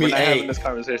 player, again. let me- We're not hey, having this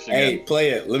conversation Hey, again. play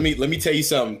it. Let me tell you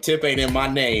something. Tip ain't in my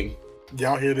name.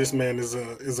 Y'all hear this man is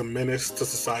a menace to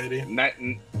society.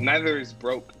 Neither is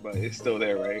broke, but it's still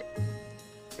there, right?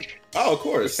 Oh, of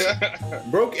course.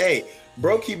 Broke. Hey,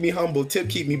 broke keep me humble. Tip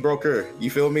keep me broker. You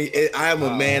feel me? I am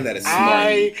a man that is smart.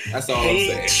 I That's all I'm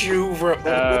saying. hate you, bro.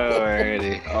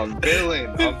 Alrighty. I'm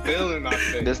villain. I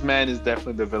think. This man is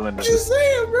definitely the villain. I'm just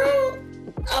saying, bro.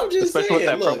 I'm just Especially saying. with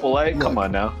that Look, purple light. Come look.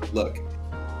 on now. Look,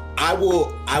 I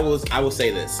will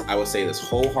say this. I will say this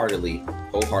wholeheartedly.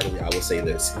 I will say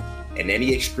this. In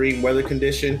any extreme weather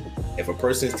condition, if a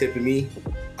person is tipping me,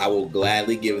 I will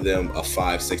gladly give them a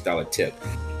 $5-6 tip.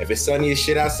 If it's sunny as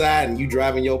shit outside and you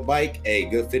driving your bike, hey,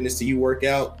 good fitness to you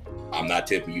workout. I'm not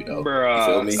tipping you though. Bruh.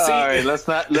 You feel me? All right, let's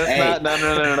not. No.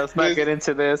 Let's not This- get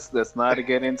into this. Let's not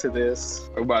get into this.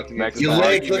 We're about to get Next to Your some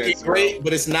leg arguments, looking bro. great,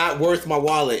 but it's not worth my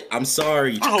wallet. I'm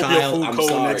sorry, I hope your Kyle. food I'm cold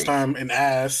sorry. next time and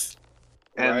ass.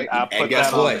 And Right. I put And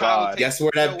guess that on what? God. Guess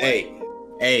where You know that?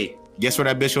 what? Hey, guess where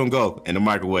that bitch gonna go? In the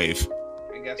microwave.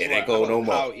 And guess It what? ain't going no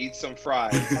more. Kyle eat some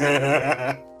fries.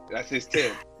 That's That's his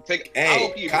tip. I Hey,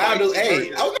 hope he Kyle, bites do, hey,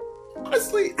 burgers.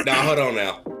 honestly, now hold on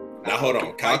now. Now hold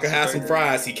on. Kyle Bites can have some burger.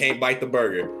 fries. He can't bite the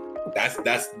burger. That's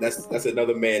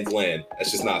another man's land.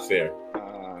 That's just not fair.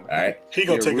 All right, he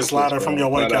gonna You're take a ruthless, slider from bro. your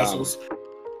White But, Castles.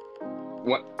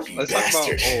 What? you Let's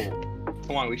bastard. talk about.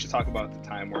 Come on, we should talk about the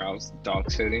time where I was dog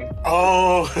sitting.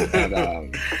 Oh, And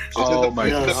Oh this my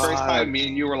is the God. first time me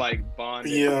and you were like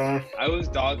bonded. yeah. I was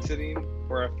dog sitting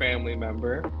for a family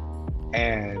member,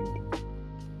 and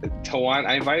Tawan,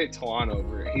 I invited Tawan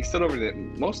over. He stood over there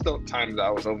most of the times I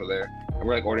was over there. And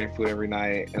we're like ordering food every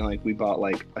night, and like we bought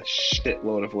like a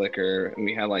shitload of liquor, and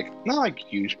we had like not like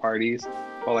huge parties,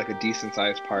 but like a decent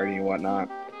sized party and whatnot.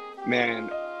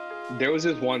 Man, there was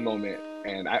this one moment,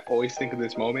 and I always think of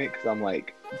this moment because I'm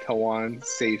like, Tawan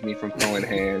saved me from throwing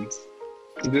hands.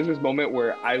 There's this moment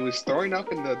where I was throwing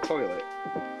up in the toilet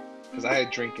because I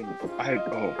had drunken. I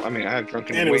had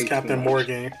drunken. And it was Captain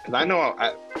Morgan. Because I know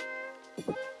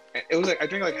it was like I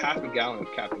drank like half a gallon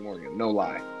of Captain Morgan. No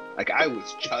lie. Like I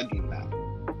was chugging that.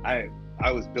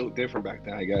 I was built different back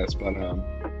then, I guess. But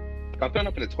got thrown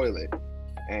up in the toilet,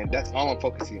 and that's all I'm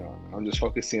focusing on. I'm just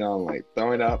focusing on like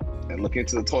throwing up and looking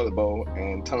into the toilet bowl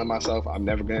and telling myself I'm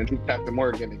never gonna do Captain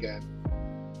Morgan again.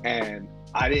 And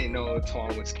I didn't know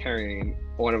Tom was carrying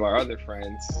one of our other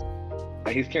friends, and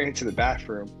he's carrying it to the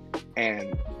bathroom.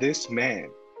 And this man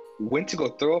went to go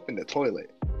throw up in the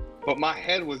toilet, but my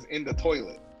head was in the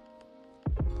toilet.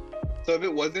 So if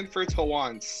it wasn't for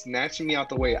Tawan snatching me out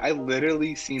the way, I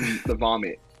literally seen the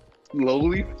vomit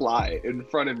slowly fly in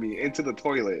front of me into the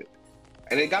toilet.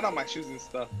 And it got on my shoes and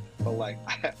stuff. But like,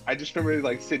 I just remember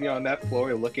like sitting on that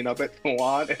floor and looking up at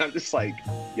Tawan, and I'm just like,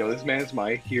 yo, this man's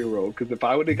my hero. Because if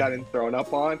I would have gotten thrown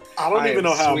up on, I don't even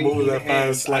know how I move that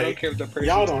fast. I Like, don't care if the person's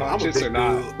y'all don't. I'm a big conscious or dude.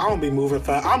 not. I don't be moving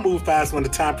fast. I move fast when the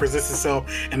time presents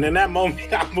itself, and in that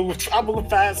moment, I move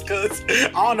fast because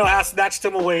I don't know how I snatched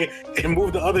him away and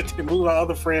move our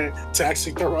other friend to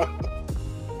actually throw up.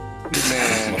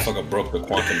 Man, Motherfucker broke the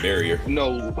quantum barrier.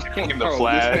 no, In the bro,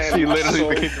 flash, this man he was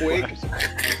literally became so quick.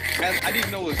 And I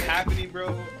didn't know what was happening,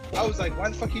 bro. I was like, why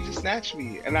the fuck he just snatched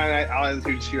me? And I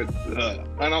just hear,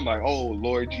 and I'm like, oh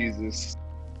Lord Jesus.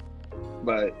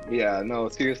 But yeah, no,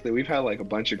 seriously, we've had like a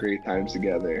bunch of great times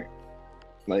together.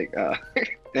 Like,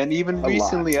 And even A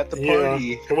recently at the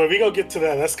party. And when we go get to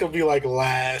that, that's gonna be like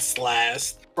last.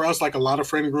 For us, like a lot of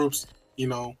friend groups, you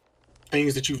know,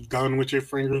 things that you've done with your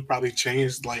friend group probably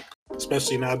changed, like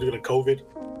especially now due to COVID.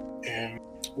 And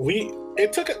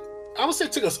it took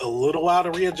us a little while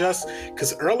to readjust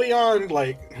because early on,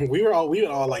 like we would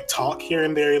all like talk here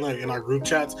and there like in our group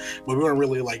chats, but we weren't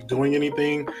really like doing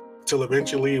anything till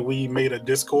eventually we made a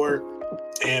Discord.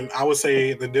 And I would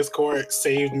say the Discord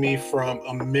saved me from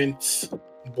immense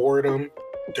boredom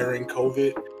during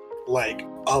COVID, like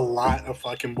a lot of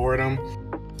fucking boredom,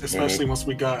 especially once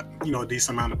we got, you know, a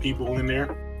decent amount of people in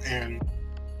there. And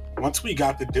once we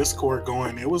got the Discord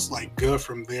going, it was like good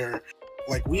from there.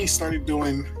 Like we started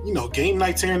doing, you know, game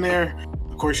nights here and there.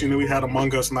 Of course, you know, we had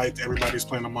Among Us nights. Everybody's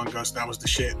playing Among Us. That was the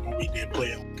shit when we did play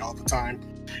it like, all the time.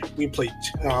 We played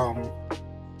Jackbox,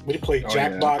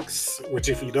 which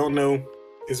if you don't know,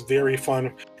 is very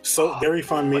fun. So very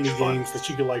fun mini games that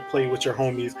you could like play with your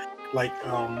homies, like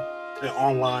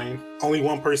online. Only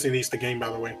one person needs the game, by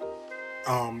the way.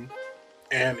 And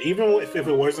even if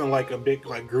it wasn't like a big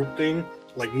like group thing,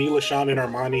 like me, LaShawn, and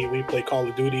Armani, we play Call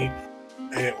of Duty,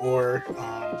 or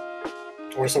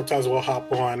sometimes we'll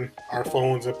hop on our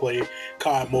phones and play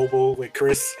COD Mobile with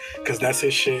Chris, because that's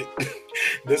his shit.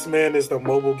 This man is the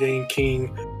mobile game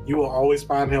king. You will always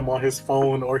find him on his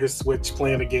phone or his Switch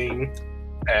playing a game.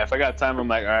 Yeah, if I got time, I'm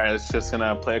like, all right, let's just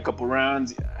gonna play a couple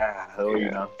rounds.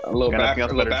 You know, a little got nothing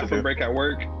else better to bathroom do. break at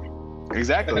work.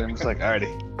 Exactly. I'm just like, alrighty.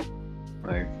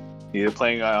 Like, either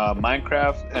playing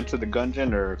Minecraft, Enter the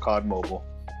Gungeon, or COD Mobile.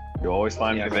 You'll always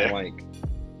find me there. Like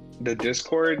the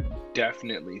Discord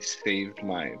definitely saved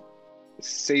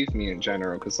me in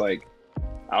general, because like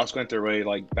I was going through a really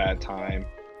like bad time,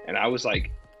 and I was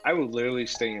like, I would literally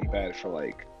stay in bed for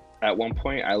like, at one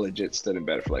point I legit stood in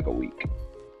bed for like a week,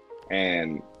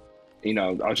 and you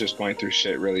know, I was just going through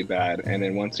shit really bad. And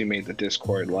then once we made the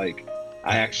Discord, like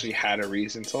I actually had a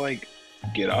reason to like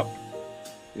get up.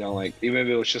 You know, like even if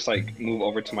it was just like move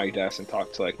over to my desk and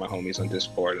talk to like my homies on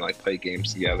Discord and like play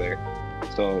games together.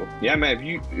 So yeah, man,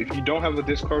 if you don't have a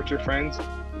Discord with your friends,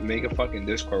 make a fucking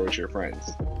Discord with your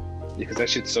friends, because that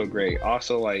shit's so great.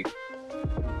 Also, like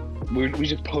we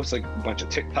just post like a bunch of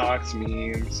TikToks,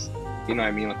 memes. You know what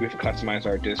I mean? Like we've customized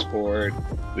our Discord.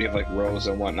 We have like roles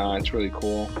and whatnot. It's really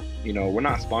cool. You know, we're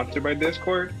not sponsored by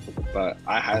Discord, but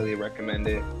I highly recommend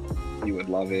it. You would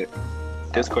love it.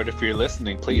 Discord, if you're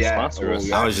listening, please sponsor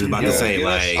us. I was just about to say,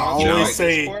 like,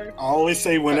 I always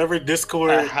say, whenever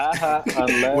Discord,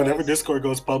 whenever Discord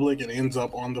goes public and ends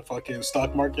up on the fucking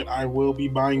stock market, I will be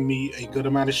buying me a good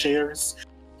amount of shares.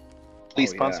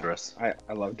 Please sponsor us. I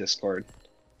love Discord.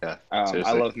 Yeah,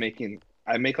 I love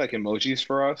I make like emojis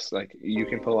for us. Like you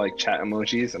can put like chat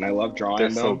emojis, and I love drawing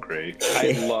them. They're so great.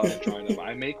 I love drawing them.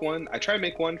 I try to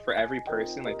make one for every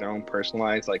person, like their own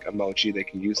personalized like emoji they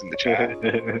can use in the chat.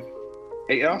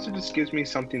 It also just gives me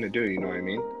something to do, you know what I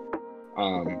mean?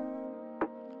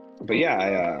 But yeah,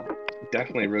 I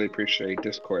definitely really appreciate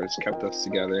Discord. It's kept us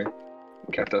together,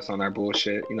 kept us on our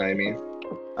bullshit. You know what I mean?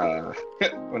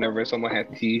 Whenever someone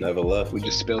had tea, Never left. we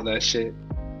just spill that shit.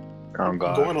 Oh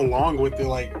God. Going along with it,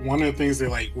 like one of the things that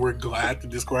like we're glad that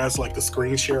Discord has like the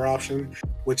screen share option,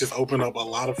 which has opened up a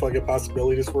lot of fucking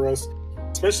possibilities for us,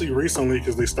 especially recently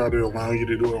because they started allowing you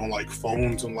to do it on like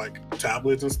phones and like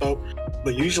tablets and stuff.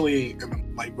 But usually,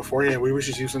 like beforehand, we were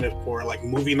just using it for like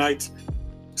movie nights.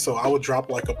 So I would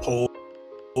drop like a poll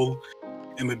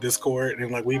in the Discord,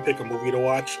 and like we pick a movie to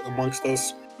watch amongst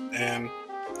us, and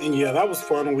yeah, that was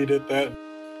fun when we did that.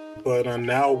 But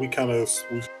now we kind of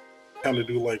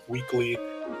do like weekly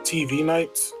TV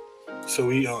nights. So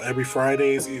we every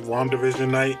Fridays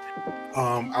WandaVision night.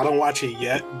 I don't watch it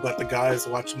yet, but the guys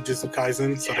watch Jujutsu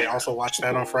Kaisen, so they also watch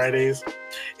that on Fridays.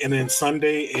 And then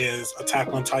Sunday is Attack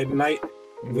on Titan night.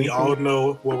 We all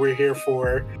know what we're here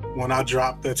for. When I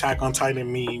drop the Attack on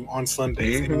Titan meme on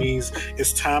Sundays, it means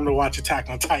it's time to watch Attack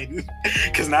on Titan.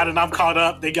 Because now that I'm caught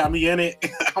up, they got me in it.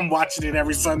 I'm watching it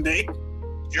every Sunday.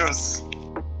 Yes.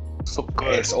 So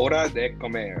good. Es hora de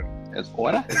comer. It's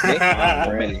hora?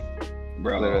 Ready,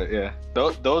 bro. Yeah.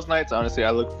 Those nights, honestly,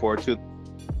 I look forward to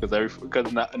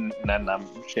because not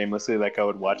shamelessly, like I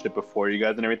would watch it before you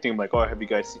guys and everything. I'm like, oh, have you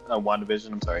guys seen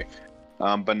WandaVision? I'm sorry.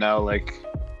 But now, like,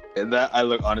 that I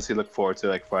honestly look forward to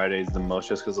like Fridays the most,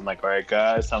 just because I'm like, all right,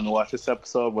 guys, time to watch this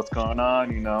episode. What's going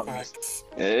on? You know,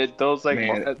 those like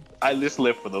I just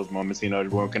live for those moments. You know,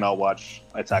 where we can all watch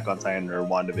Attack on Titan or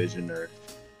WandaVision, or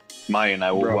Maya and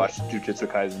I will watch Jujutsu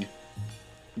Kaisen.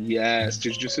 Yes,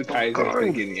 Jujutsu Kaisen has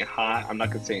been getting hot. I'm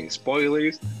not gonna say any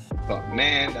spoilers, but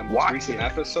man, that most recent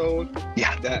episode,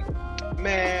 that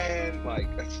man, like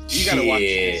you gotta watch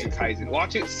Jujutsu Kaisen.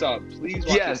 Watch it sub, please.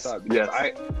 Watch it sub. Yes.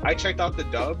 I checked out the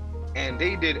dub, and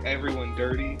they did everyone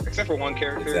dirty except for one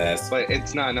character, but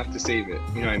it's not enough to save it.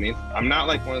 You know what I mean? I'm not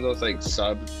like one of those like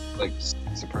sub like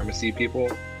supremacy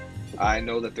people. I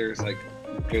know that there's like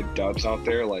good dubs out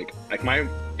there. Like my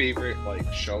favorite like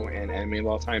show and anime of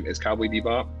all time is Cowboy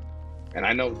Bebop, and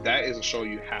I know that is a show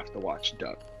you have to watch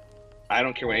dub. I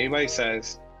don't care what anybody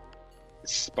says.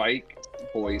 Spike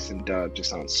voice and dub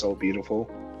just sounds so beautiful.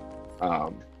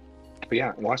 But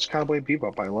yeah, watch Cowboy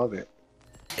Bebop. I love it.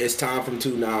 It's time from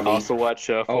Toonami. Also watch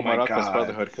Fullmetal God,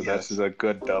 Brotherhood, because that's a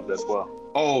good dub as well.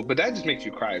 Oh, but that just makes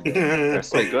you cry, bro. That's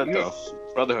so good though.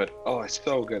 Brotherhood. Oh, it's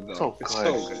so good though. It's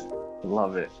so good.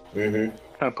 Love it. Mm-hmm.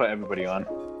 Trying to put everybody on.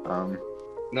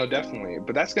 No, definitely.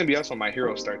 But that's gonna be us when My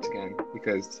Hero starts again,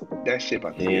 because that shit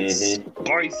about to get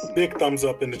spicy. Big thumbs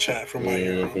up in the chat from My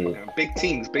Hero. Yeah, big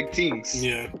teams.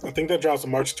 Yeah, I think that drops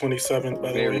on March 27th.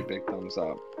 By the way, very big thumbs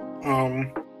up.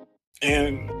 And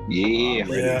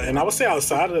and I would say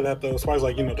outside of that though, as far as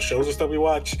like the shows and stuff we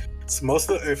watch, it's most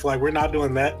of if like we're not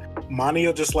doing that, Monty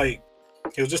will just like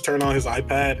he'll just turn on his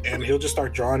iPad and he'll just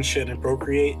start drawing shit in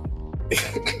Procreate.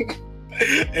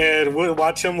 And we'll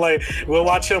watch him live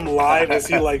as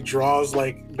he like draws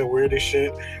like the weirdest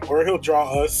shit, or he'll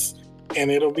draw us,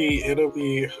 and it'll be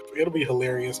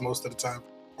hilarious most of the time.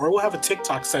 Or we'll have a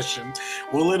TikTok session.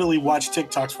 We'll literally watch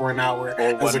TikToks for an hour. Or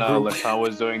as when a group. LaShawn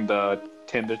was doing the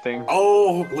Tinder thing.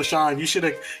 Oh, LaShawn, you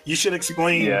should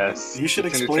explain. Yes. You should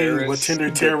explain what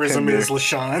Tinder terrorism is,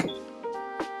 LaShawn.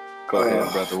 Go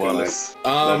ahead, Brother Wallace.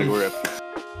 Let it rip.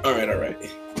 All right.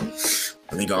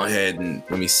 Let me go ahead and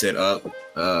let me sit up,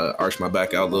 arch my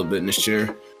back out a little bit in this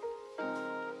chair.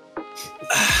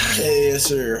 Yes,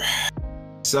 sir.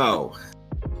 So,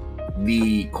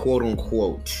 the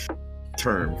quote-unquote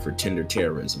term for Tinder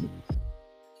terrorism.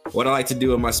 What I like to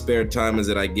do in my spare time is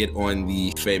that I get on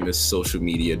the famous social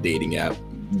media dating app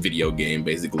video game,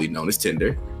 basically known as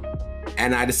Tinder,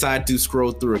 and I decide to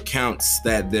scroll through accounts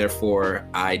that therefore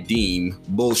I deem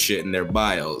bullshit in their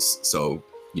bios. So,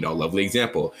 lovely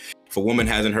example. If a woman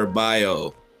has in her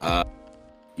bio,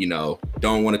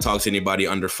 don't want to talk to anybody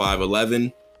under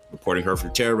 5'11", reporting her for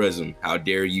terrorism. How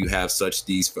dare you have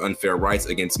these unfair rights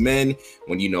against men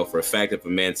when you know for a fact if a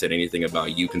man said anything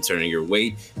about you concerning your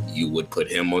weight, you would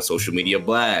put him on social media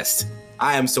blast.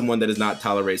 I am someone that does not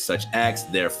tolerate such acts,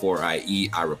 therefore, i.e.,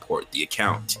 I report the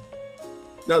account.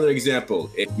 Another example,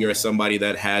 if you're somebody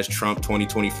that has Trump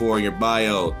 2024 in your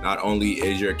bio, not only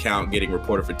is your account getting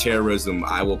reported for terrorism,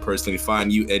 I will personally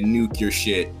find you and nuke your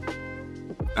shit.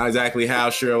 Not exactly how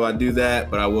sure will I do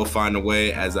that, but I will find a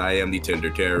way, as I am the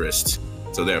Tinder terrorist.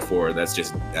 So therefore, that's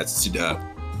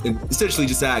essentially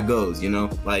just how it goes,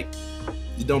 like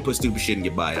you don't put stupid shit in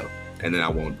your bio and then I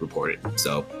won't report it.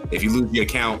 So if you lose the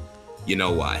account, you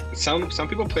know why. Some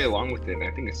people play along with it, and I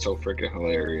think it's so freaking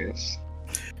hilarious.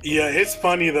 Yeah, it's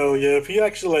funny though. Yeah, if he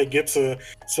actually like gets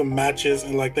some matches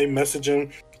and like they message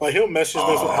him, like he'll message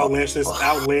them some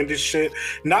outlandish shit.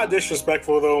 Not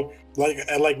disrespectful though.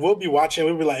 Like we'll be watching,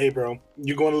 we'll be like, "Hey, bro,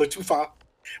 you going a little too far?"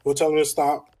 We'll tell him to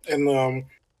stop, and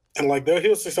like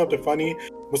he'll say something funny,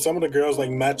 but some of the girls like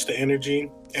match the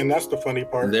energy, and that's the funny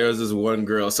part. There was this one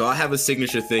girl. So I have a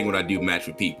signature thing when I do match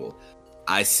with people.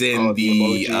 I send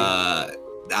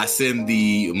I send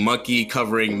the monkey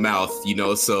covering mouth, you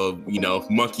know, so, you know,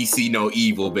 monkey see no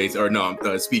evil, or no,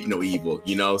 speak no evil,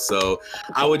 you know, so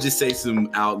I would just say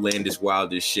some outlandish,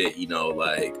 wildish shit, you know,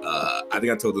 like, I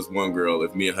think I told this one girl,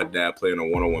 if me and her dad play in a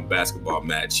one-on-one basketball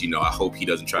match, you know, I hope he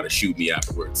doesn't try to shoot me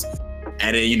afterwards.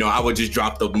 And then, you know, I would just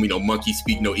drop the, you know, monkey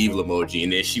speak no evil emoji,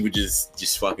 and then she would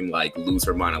just fucking like lose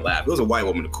her mind and laugh. It was a white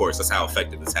woman, of course. That's how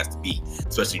effective this has to be,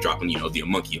 especially dropping, you know, the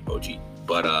monkey emoji.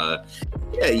 But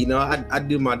yeah, you know, I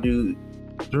do my due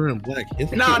during Black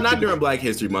History. No, not during Black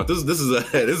History Month. This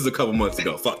is a couple months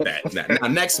ago. Fuck that. Now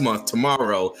next month,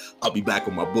 tomorrow, I'll be back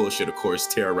with my bullshit, of course,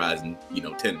 terrorizing, you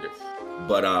know, Tinder.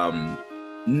 But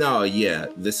no, yeah,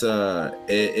 this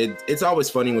it's always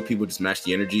funny when people just match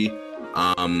the energy.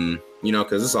 You know,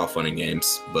 because it's all fun and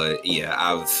games. But yeah,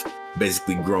 I've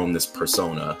basically grown this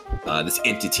persona, this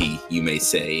entity, you may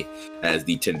say, as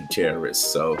the Tinder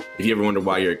terrorist. So if you ever wonder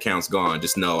why your account's gone,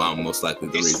 just know I'm most likely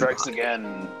the reason. He strikes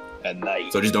again at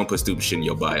night. So just don't put stupid shit in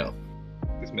your bio.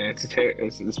 This man's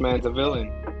a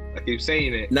villain. I keep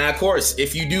saying it. Now, of course,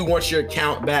 if you do want your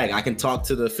account back, I can talk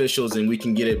to the officials and we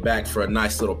can get it back for a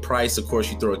nice little price. Of course,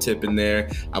 you throw a tip in there.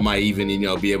 I might even, you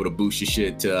know, be able to boost your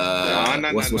shit to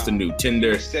what's the new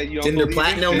Tinder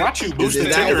Platinum? Not you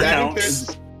boosting Tinder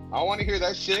accounts. I want to hear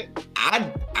that shit.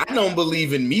 I don't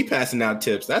believe in me passing out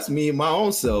tips. That's me and my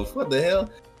own self. What the hell?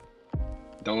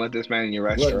 Don't let this man in your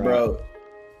restaurant. Look, bro,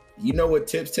 you know what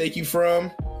tips take you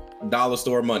from? Dollar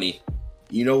store money.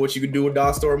 You know what you can do with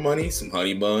dollar store money? Some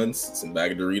honey buns, some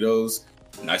bag of Doritos,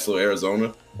 nice little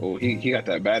Arizona. Oh, he got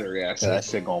that battery ass. That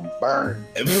shit gonna burn.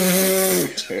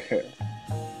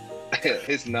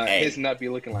 his nut be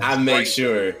looking like I Sprite make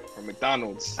sure from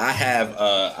McDonald's. I have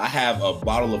a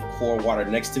bottle of core water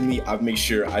next to me. I make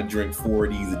sure I drink 4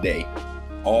 of these a day,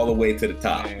 all the way to the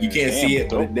top. You can't see it,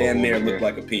 but it damn near look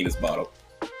like a penis bottle.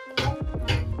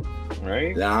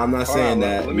 Right? Nah, I'm not saying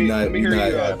that. Let me hear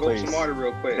you go some water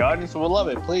real quick. The audience will love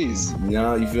it, please. You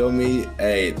know, you feel me?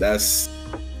 Hey, that's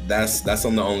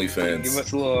on the OnlyFans. Give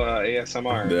us a little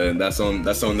ASMR. That's on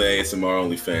the ASMR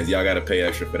OnlyFans. Y'all gotta pay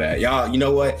extra for that. Y'all, you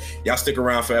know what? Y'all stick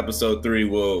around for episode 3.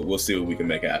 We'll see what we can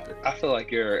make happen. I feel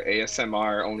like your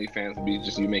ASMR OnlyFans would be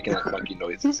just you making like monkey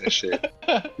noises and shit.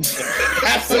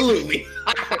 Absolutely.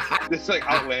 It's like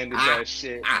outlandish ass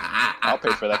shit. I'll pay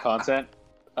for that content.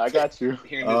 I got you.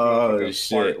 Hearing this motherfucker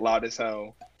fart loud as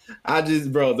hell.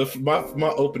 My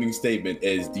opening statement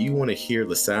is, do you want to hear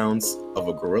the sounds of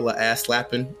a gorilla ass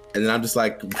slapping? And then I'm just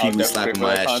like repeatedly slapping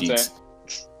my ass cheeks.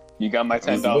 You got my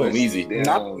 $10. Boom, easy.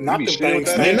 Not the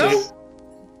things. You know?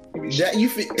 That you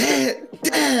feel,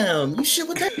 damn, you shit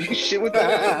with that? You shit with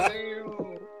that?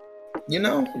 You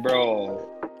know? Bro,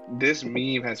 this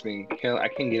meme has been killing. I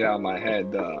can't get it out of my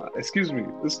head. Excuse me.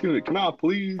 Come out,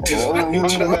 please.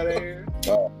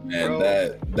 Oh man, bro.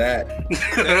 that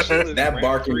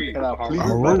barking.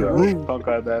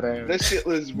 That shit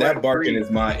was that barking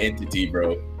is my entity,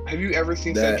 bro. Have you ever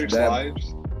seen Cedric's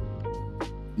lives?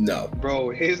 No, bro.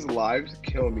 His lives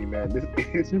kill me, man.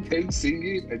 Him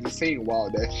singing and just saying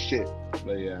wild that shit.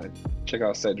 But yeah, check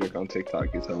out Cedric on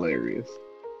TikTok. It's hilarious.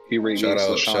 He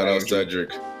radiates shout out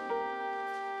Cedric.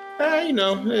 You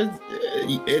know,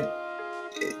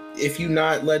 if you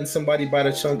not letting somebody bite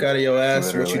a chunk out of your ass,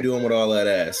 literally, what you doing with all that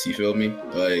ass? You feel me?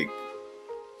 Like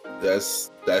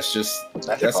that's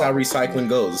how recycling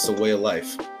goes. It's a way of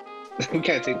life. We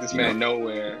can't take this man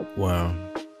nowhere. Wow.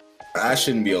 I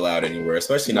shouldn't be allowed anywhere,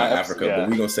 especially not Africa. Yeah, but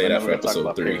we're gonna say that for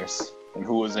episode 3. And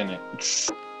who was in it?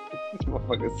 This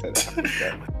motherfucker said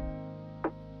Africa.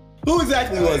 Who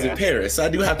exactly was in Paris? I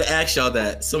do have to ask y'all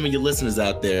that. Some of your listeners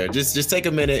out there, just take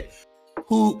a minute.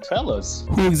 Who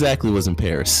exactly was in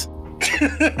Paris?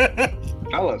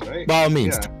 Fellas, right? By all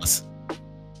means, tell us.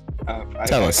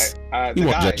 Tell us. We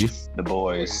won't judge you. The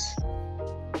boys.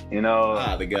 You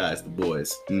know. The guys, the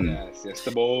boys. Yes,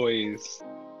 the boys.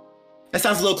 That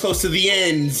sounds a little close to the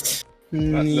end.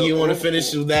 You want to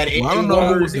finish with that? Well, I don't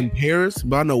know who was in Paris,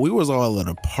 but I know we was all at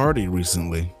a party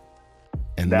recently.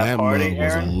 And that party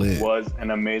was lit. Was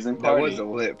an amazing party. That was a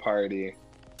lit party.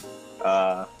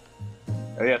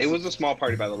 It was a small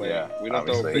party, by the way. Yeah, we don't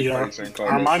throw big parties in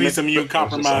college. Armani's immune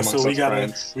compromised, so we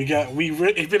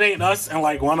if it ain't us and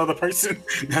like one other person,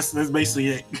 that's basically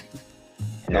it.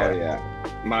 Oh yeah,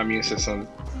 my immune system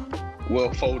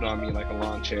will fold on me like a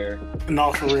lawn chair.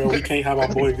 No, for real, we can't have our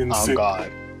boy getting Oh sick.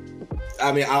 God.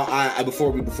 I mean, I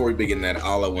before we begin that,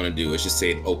 all I want to do is just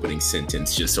say an opening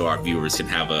sentence, just so our viewers can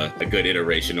have a good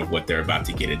iteration of what they're about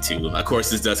to get into. Of course,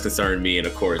 this does concern me, and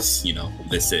of course, you know,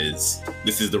 this is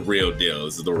the real deal.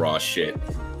 This is the raw shit.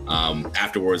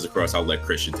 Afterwards, of course, I'll let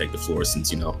Christian take the floor,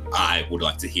 since, you know, I would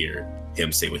like to hear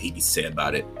him say what he needs to say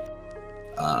about it.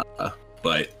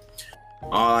 But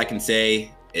all I can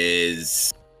say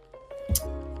is,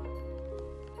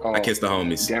 Oh, I kissed the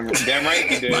homies. damn right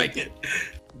you did. Like,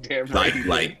 damn right. you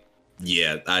did.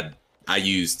 yeah, I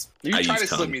used. You I tried to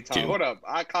used slip me, Tom. too. Hold up,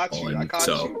 I caught you. I caught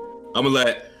So, you. I'm gonna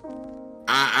let.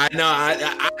 I know.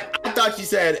 I thought you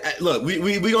said. Look,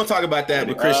 we gonna talk about that,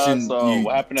 but Christian, so you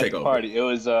what happened at take the over. party? It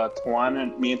was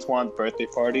me and Twan's birthday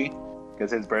party,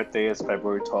 because his birthday is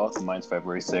February 12th and mine's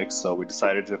February 6th. So we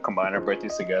decided to combine our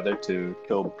birthdays together to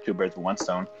kill two birds with one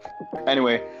stone.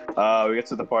 Anyway, we get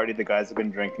to the party. The guys have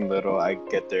been drinking little. I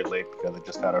get there late because I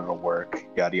just got out of work.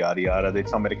 Yada yada yada. They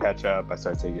tell me to catch up. I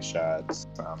start taking shots.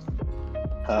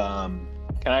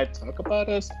 Can I talk about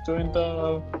us doing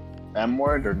the M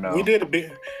word or no? We did a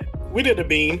bit. We did a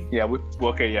bean. Yeah, we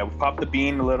popped the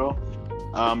bean a little.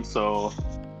 So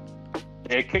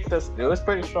it kicked us. It was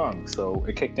pretty strong, so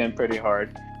it kicked in pretty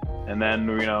hard. And then,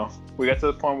 you know, we got to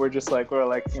the point where we're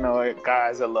like, you know, like,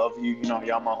 guys, I love you, you know,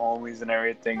 y'all my homies and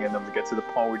everything. And then we get to the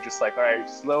point where we're just like, all right,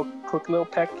 just a quick little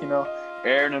peck, you know.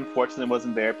 Aaron unfortunately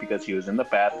wasn't there because he was in the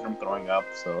bathroom throwing up.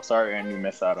 So sorry, Aaron, you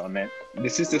missed out on it.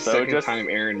 This is the So second time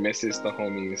Aaron misses the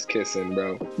homies kissing,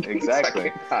 bro.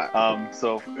 Exactly. Second time.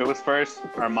 So it was first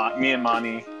me and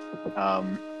Monty,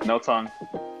 no tongue,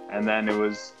 and then it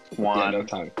was Twan. Yeah, no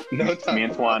tongue. No tongue. Me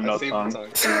and Twan, no Same tongue.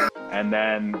 And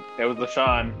then it was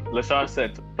LaShawn. LaShawn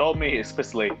told me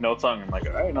explicitly, no tongue. I'm like,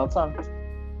 all right, no tongue.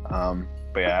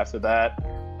 But yeah, after that,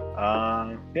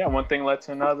 one thing led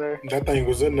to another. That thing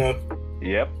was enough.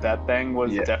 Yep, that thing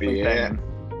was definitely banging.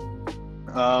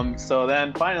 So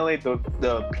then finally,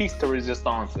 the piece de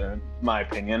resistance, in my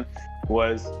opinion,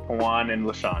 was Twan and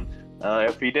LaShawn.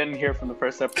 If you didn't hear from the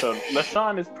first episode,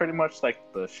 LaShawn is pretty much like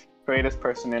the straightest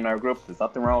person in our group. There's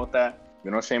nothing wrong with that. We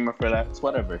don't shame her for that. It's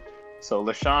whatever. So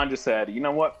LaShawn just said, you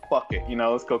know what? Fuck it. You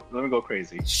know, let me go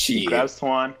crazy. He Shit. grabs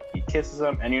Twan, he kisses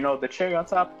him, and you know, the cherry on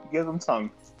top, he gives him tongue.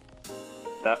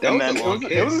 That was a long it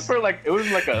kiss.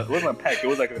 wasn't a peck. It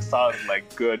was like a solid,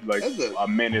 like good, like That was a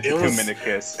minute to it 2 was- minute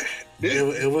kiss. It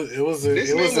was a. This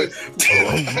It man was a.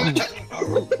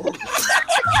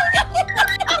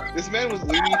 This man was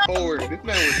leaning forward. This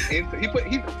man was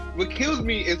what kills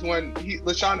me is when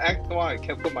LaShawn acted on and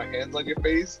kept putting my hands on your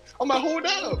face. I'm like, hold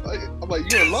up. I'm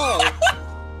like, you're in love.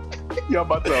 Y'all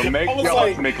about to make I was y'all like-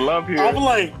 about to make love here. I'm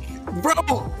like, Bro,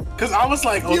 because I was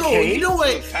like, yo, okay. you know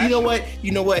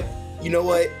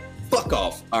what? Fuck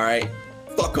off, all right?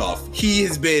 Fuck off. He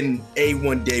has been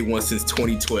A1 day one since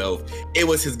 2012. It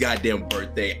was his goddamn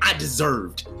birthday. I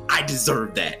deserved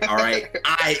that, all right?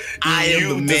 I am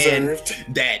You the man deserved.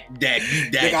 that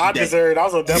Nigga, I deserved. I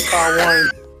was on DEFCON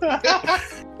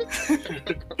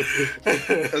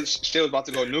 1. Shit was about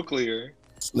to go nuclear.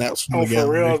 Snaps from Oh, the for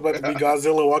real, I was gallery. about to be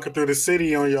Godzilla walking through the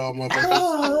city on y'all,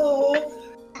 motherfuckers.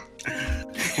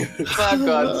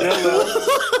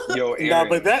 Godzilla. Yo, Aaron. Nah,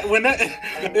 but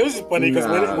it was funny because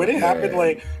when it happened,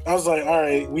 like I was like, all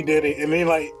right, we did it, and then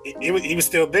like he was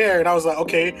still there, and I was like,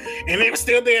 okay, and it was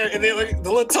still there, and then like the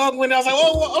little tongue went, I was like,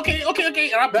 oh, okay,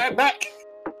 and I'm back,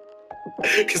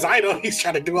 because I know he's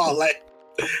trying to do all that.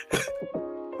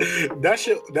 That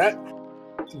shit,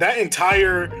 that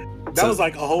entire. That was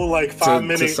like a whole like 5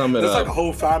 minute. to sum it That's like up, a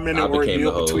whole 5 minute I became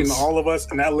ordeal the between host. all of us,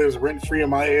 and that lives rent free in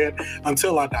my head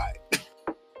until I die.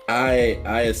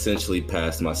 I essentially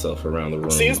passed myself around the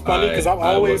room. See, it's funny 'cause I've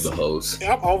I always- was the host.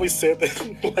 I've always said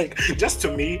that, like, just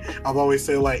to me, I've always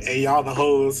said, like, hey, y'all the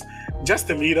hoes. Just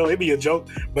to me, though, it'd be a joke.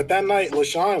 But that night,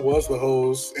 LaShawn was the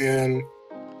hose, and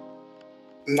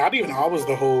not even I was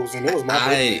the hose, and it was my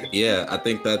birthday.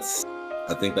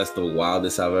 I think that's the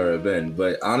wildest I've ever been.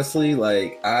 But honestly,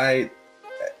 like I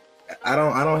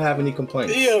don't have any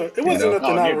complaints. Yeah, it wasn't know?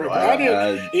 nothing Oh, I neither do regret. I. I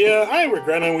didn't. Yeah, I ain't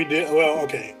regretting we did. Well,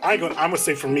 okay, I'm gonna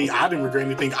say for me, I didn't regret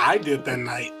anything I did that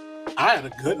night. I had a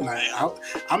good night.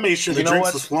 I made sure the You know drinks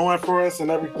what? was flowing for us and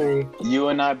everything. You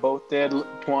and I both did,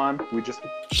 Twan. We just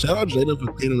Shout out Jada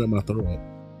for cleaning up my throat.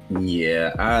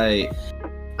 Yeah, I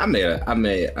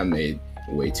made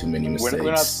way too many mistakes.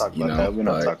 we're not talk about that. We're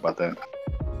not talk about that.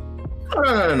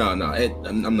 No. I'm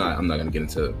not gonna get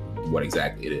into what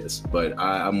exactly it is, but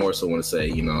I more so want to say,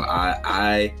 you know,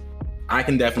 I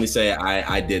can definitely say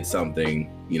I did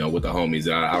something, you know, with the homies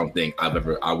that I don't think I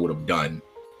would have done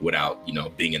without, you know,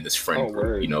 being in this friend Oh, group,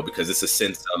 word. you know, because it's a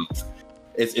sense of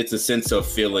it's a sense of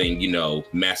feeling, you know,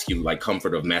 masculine, like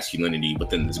comfort of masculinity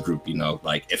within this group, you know.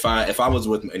 Like if I was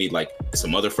with any like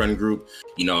some other friend group,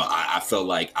 you know, I felt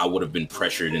like I would have been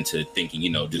pressured into thinking, you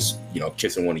know, just, you know,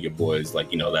 kissing one of your boys,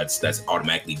 like, you know, that's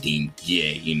automatically deemed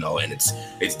gay, you know, and it's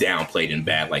downplayed and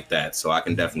bad like that. So I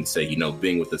can definitely say, you know,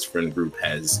 being with this friend group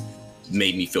has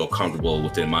made me feel comfortable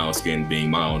within my own skin, being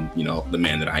my own, you know, the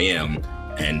man that I am,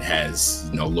 and has,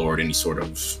 you know, lowered any sort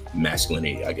of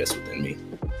masculinity, I guess, within me.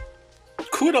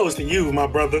 Kudos to you, my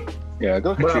brother. Yeah,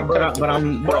 go ahead. But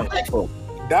I'm thankful.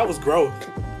 That was growth.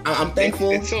 I'm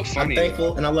thankful. It's so funny. I'm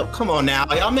thankful, and I love. Come on now,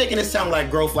 y'all making it sound like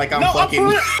growth, like I'm fucking.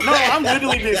 No, I'm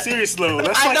literally being serious though.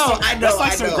 That's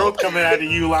like some growth coming out of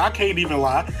you. Like I can't even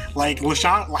lie. Like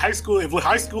LaShawn, high school. If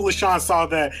high school LaShawn saw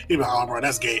that, he'd be like, "Oh, bro,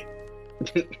 that's gay."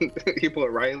 People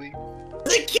at Riley.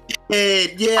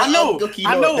 Yeah, I know, okay,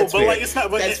 but fair. like it's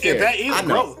not. But That's fair. that is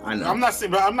growth. I know. I'm not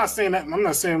saying like That's a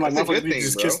motherfuckers good need to thing,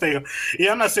 just bro. kiss their.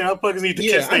 Yeah, I'm not saying motherfuckers need to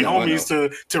Yeah, kiss their I know.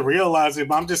 homies to realize it.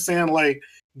 But I'm just saying like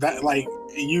that, like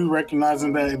you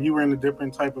recognizing that if you were in a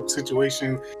different type of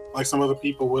situation, like some other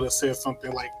people would have said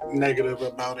something like negative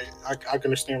about it. I can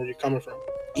understand where you're coming from.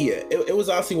 Yeah, it was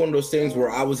honestly one of those things where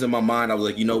I was in my mind. I was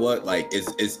like, you know what? Like,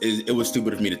 it was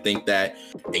stupid of me to think that.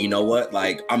 And you know what?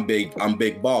 Like, I'm big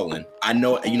balling. I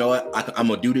know. You know what? I'm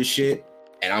gonna do this shit,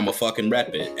 and I'm gonna fucking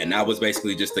rep it. And that was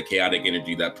basically just the chaotic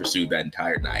energy that pursued that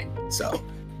entire night. So,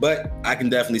 but I can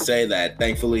definitely say that,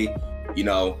 thankfully, you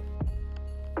know,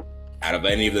 out of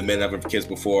any of the men I've ever kissed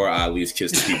before, I at least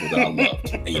kissed the people that I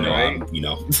loved. And, you know, Right.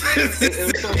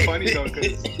 it was so funny though,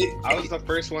 because I was the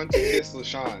first one to kiss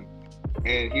LaShawn,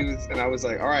 and I was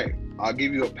like, all right, I'll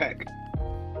give you a peck.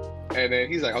 And then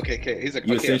he's like, okay. He's like,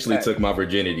 You okay, essentially a peck. took my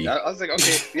virginity. I was like,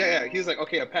 okay, yeah. He was like,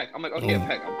 okay, a peck. I'm like, okay, a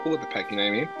peck. I'm cool with the peck. You know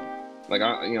what I mean? Like,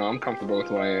 I'm comfortable with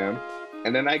who I am.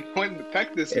 And then I went to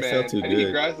peck this It man, felt too and he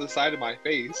good. grabs the side of my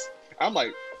face. I'm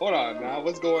like, hold on now,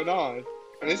 what's going on?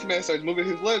 And this man starts moving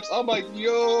his lips. I'm like,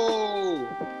 yo.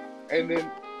 And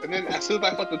then as soon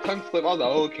as I felt the tongue slip, I was like,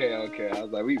 okay. I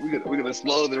was like, we're gonna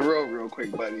slow the road real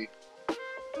quick, buddy.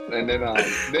 And then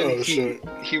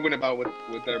he went about with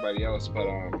everybody else, but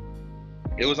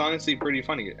it was honestly pretty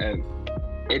funny, and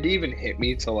it didn't even hit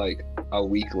me till like a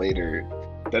week later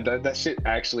that shit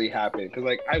actually happened, because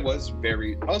like I was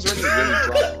already really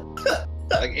drunk.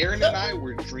 Like Aaron and I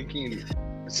were drinking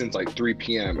since like 3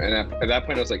 p.m. and at that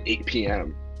point it was like 8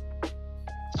 p.m.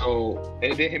 So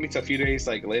it didn't hit me till a few days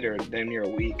like later, damn near a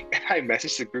week. I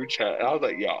messaged the group chat and I was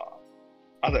like, y'all,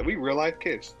 we real life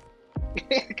kissed.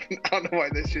 I don't know why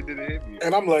that shit didn't hit me.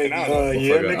 And I'm like, I don't know.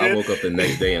 yeah, I nigga. woke up the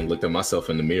next day and looked at myself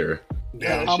in the mirror.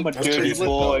 Yeah, I'm a that's dirty crazy.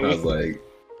 boy. I was like,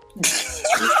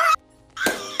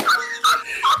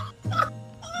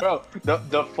 Bro,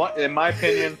 the fun, in my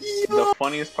opinion, the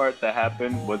funniest part that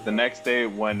happened was the next day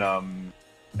when Aaron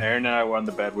and I were on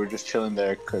the bed. We were just chilling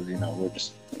there because we're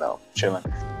just chilling.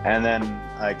 And then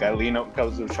like I lean up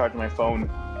because I was charging my phone,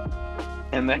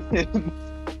 and then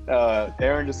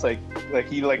Aaron just like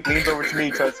he like leans over to me,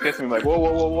 tries to kiss me. I'm like,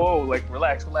 whoa, like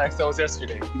relax. That was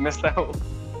yesterday. You missed out.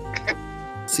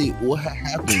 See, what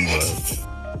happened was,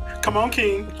 Come on,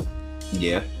 King.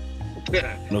 yeah.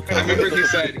 no I remember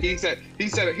comment. he said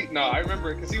I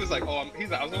remember because he was like, I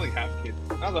was only half kid.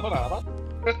 I was like, hold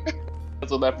on.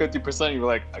 So that 50%, you were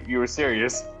like, you were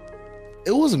serious.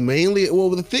 It was mainly,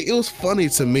 the thing, it was funny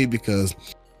to me because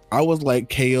I was like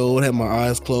KO'd, had my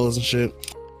eyes closed and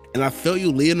shit. And I felt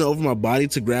you leaning over my body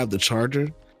to grab the charger.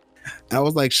 I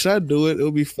was like, should I do it?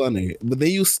 It'll be funny. But then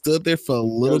you stood there for a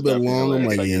little was bit definitely long. I'm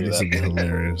hilarious. like, I yeah, knew this that. would be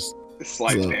hilarious.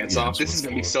 Slide So, pants yeah, off. This that's is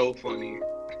gonna be what's so funny.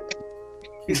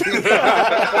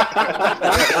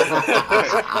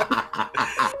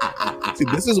 See,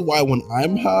 this is why when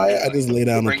I'm high, I just lay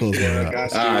down and close my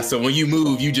eyes. So when you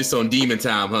move, you just on demon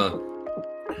time, huh?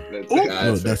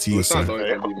 No, that's you, It's not sir.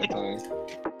 always on demon time.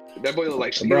 That boy look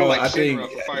like Bro, like I shit think,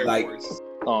 off the Fire like- Wars.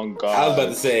 Oh God. I was about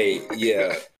to say,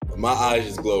 yeah, my eyes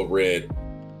just glow red.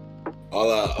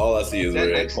 All I see is That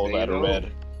red. next Pull thing, that though,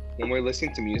 red. when we're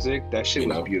listening to music, that shit You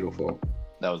was know. beautiful.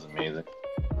 That was amazing.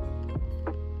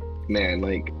 Man,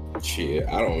 like, Shit,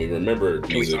 I don't even remember can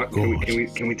we, music. talk,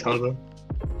 can we tell them?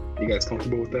 You guys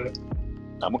comfortable with that?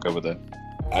 I'm okay with that.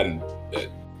 I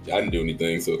didn't do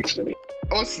anything, so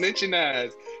Oh, snitching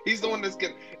ass. He's the one that's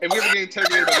getting. If we ever get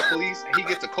interrogated by the police and he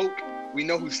gets a coke, we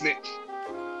know who snitched.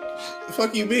 the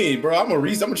fuck you mean, bro? I'm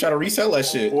gonna try to resell that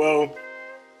shit. Well,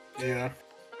 yeah.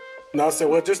 No, so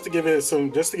well, just to give it some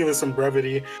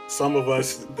brevity, some of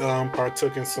us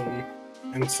partook in some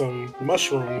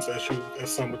mushrooms,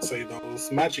 as some would say,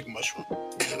 those magic mushrooms.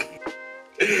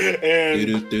 And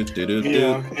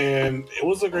yeah, and it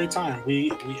was a great time.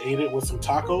 We ate it with some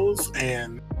tacos,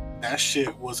 and that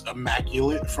shit was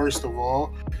immaculate, first of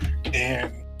all.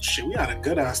 And shit, we had a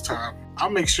good ass time. I'll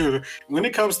make sure when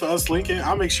it comes to us linking,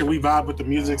 I'll make sure we vibe with the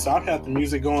music. So I've had the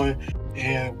music going,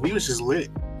 and we was just lit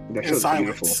in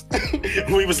silence.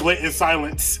 We was lit in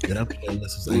silence.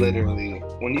 Literally,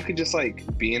 when you could just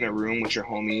like be in a room with your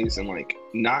homies and like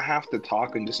not have to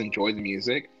talk and just enjoy the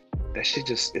music, that shit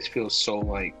just, it feels so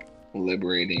like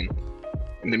liberating.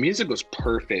 And the music was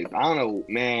perfect. I don't know,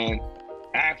 man.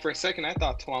 For a second, I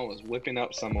thought Tawan was whipping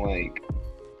up some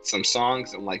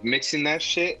songs and like mixing that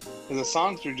shit, because the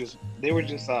songs were just, they were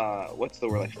just what's the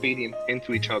word, like fading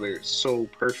into each other so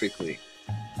perfectly.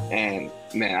 And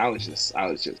man, I was just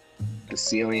the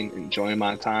ceiling, enjoying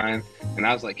my time. And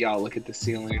I was like, y'all, look at the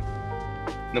ceiling.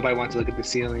 Nobody wants to look at the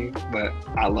ceiling, but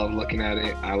I love looking at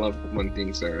it. I love when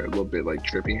things are a little bit like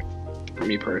trippy for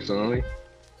me personally.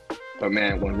 But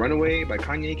man, when Runaway by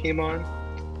Kanye came on,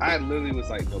 I literally was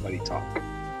like, nobody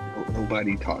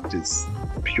talk, just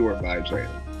pure vibes right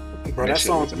now. Bro, that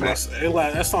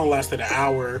song lasted an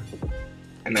hour.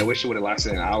 And I wish it would have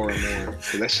lasted an hour or more.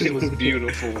 So that shit was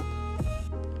beautiful.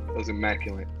 It was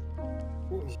immaculate.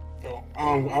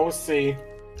 I would say,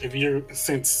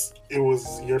 since it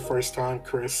was your first time,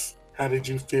 Chris, how did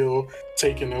you feel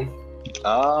taking them?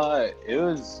 It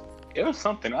was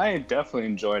something. I definitely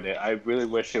enjoyed it. I really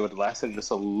wish it would have lasted just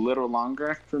a little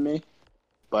longer for me,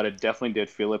 but it definitely did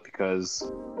feel it, because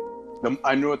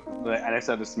I knew it, and I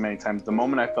said this many times, the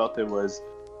moment I felt it was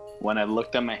when I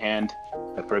looked at my hand,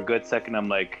 and for a good second I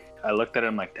looked at it,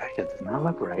 I'm like, that shit does not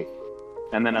look right.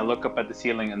 And then I look up at the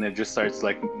ceiling and it just starts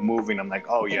like moving. I'm like,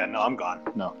 oh yeah, no, I'm gone.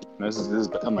 No, this is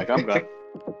I'm like, I'm gone.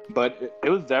 But it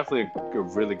was definitely a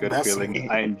really good feeling.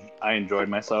 I enjoyed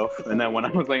myself. And then when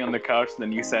I was laying on the couch,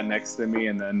 then you sat next to me,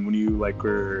 and then when you like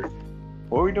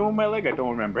what were we doing with my leg? I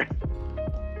don't remember.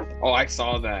 Oh, I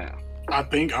saw that. I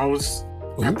think I was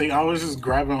just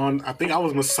grabbing on. I think I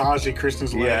was massaging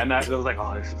Christian's leg. Yeah, and I was like,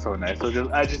 "Oh, this is so nice." So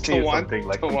I just needed something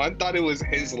like. I thought it was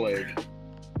his leg.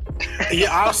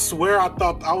 Yeah, I swear I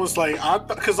thought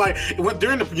because like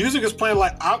during the music was playing,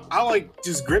 like I like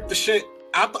just gripped the shit.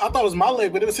 I thought it was my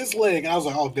leg, but it was his leg, and I was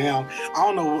like, "Oh damn!" I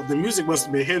don't know. The music must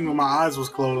have been hidden when my eyes was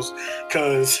closed,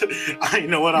 because I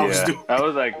didn't know what I was doing. I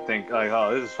was like,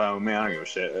 "Oh, this is fine with me. I don't give a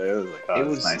shit." It was like, "Oh, it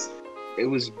was nice." It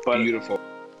was beautiful.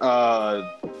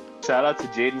 Shout out to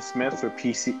Jaden Smith for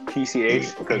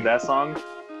PCH, because that song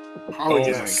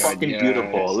is fucking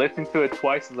beautiful. Listening to it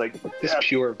twice is like this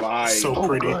pure vibe. So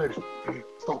pretty.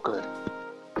 So good.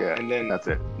 Yeah, and then that's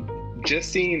it.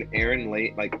 Just seeing Aaron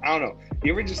late, like, I don't know.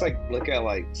 You ever just like look at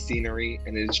like scenery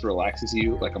and it just relaxes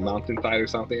you, like a mountainside or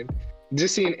something?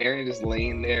 Just seeing Aaron just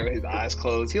laying there with his eyes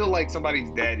closed, he looked like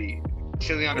somebody's daddy,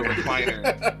 chilling on a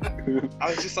recliner. I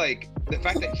was just like, the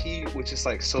fact that he was just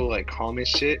like so like calm as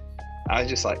shit, I was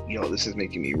just like, yo, this is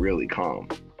making me really calm.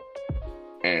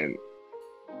 And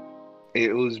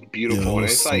it was beautiful. And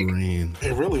it's serene. Like,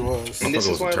 it really was. And this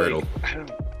is why, turtle.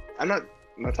 like, I'm not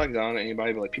talking down to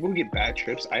anybody, but like people who get bad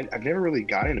trips, I've never really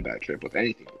gotten a bad trip with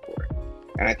anything before.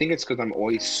 And I think it's because I'm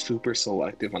always super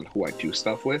selective on who I do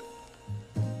stuff with.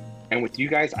 And with you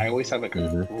guys, I always have like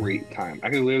a great time. I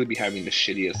could literally be having the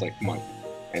shittiest like month,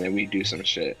 and then we do some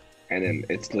shit, and then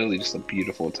it's literally just a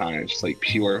beautiful time. It's just like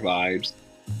pure vibes,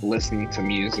 listening to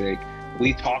music.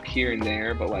 We talk here and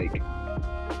there, but like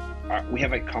we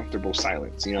have like comfortable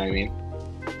silence. You know what I mean?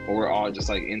 Or we're all just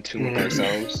like in tune with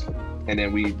ourselves, and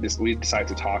then we decide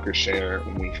to talk or share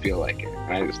when we feel like it.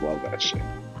 And I just love that shit.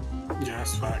 Yeah,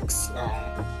 that's facts.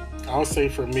 I'll say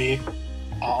for me,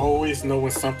 I always know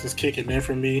when something's kicking in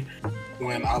for me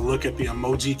when I look at the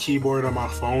emoji keyboard on my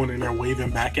phone and they're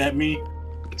waving back at me.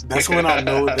 That's when I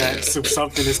know that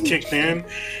something is kicked in,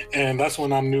 and that's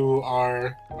when I knew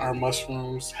our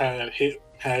mushrooms had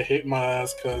hit my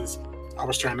ass, because I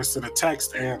was trying to send a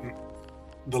text and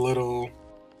the little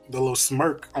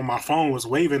smirk on my phone was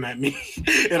waving at me,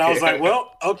 and I was like,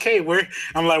 well, okay, we're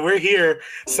here.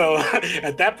 So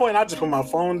at that point, I just put my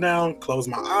phone down, closed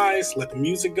my eyes, let the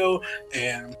music go,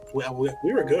 and we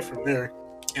were good from there.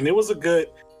 And it was a good,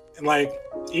 like,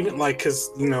 even like, because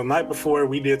night before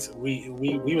we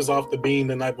was off the bean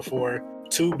the night before,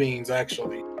 2 beans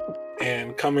actually,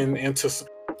 and coming into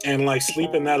and like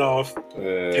sleeping that off,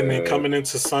 and then coming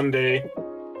into Sunday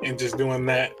and just doing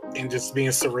that and just being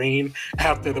serene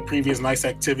after the previous night's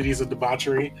activities of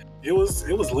debauchery. It was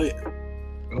lit.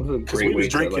 It was a great way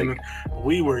to,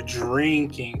 we were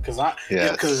drinking because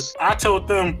I told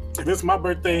them, if it's my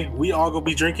birthday, we all gonna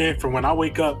be drinking from when I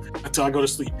wake up until I go to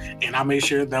sleep, and I made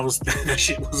sure that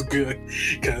shit was good,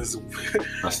 because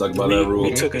I stuck by that rule.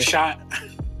 We took a shot.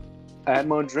 I had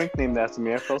my own drink named after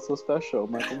me. I felt so special.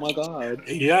 I'm like, oh my god.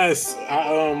 Yes,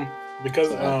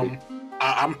 because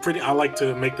I like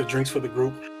to make the drinks for the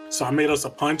group. So I made us a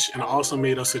punch and I also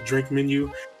made us a drink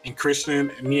menu. And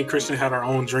me and Christian had our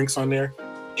own drinks on there.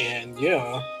 And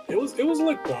yeah, it was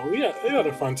lit though. We had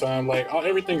a fun time. Like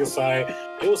everything aside,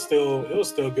 it was still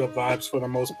good vibes for the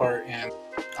most part. And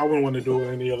I wouldn't want to do it with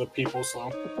any other people,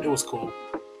 so it was cool.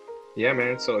 Yeah,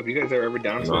 man. So if you guys are ever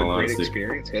down for a great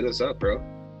experience, hit us up, bro.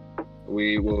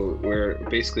 We're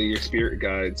basically your spirit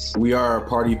guides. We are a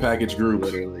party package group.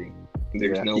 Literally.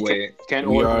 There's no way. Can't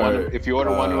order one. If you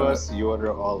order one of us, you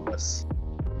order all of us.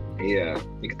 Yeah,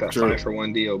 you get that 5 for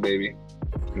 1 deal, baby.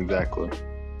 Exactly.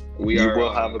 We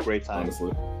will have a great time.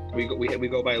 Honestly. We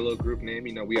go by a little group name.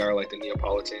 You know, we are like the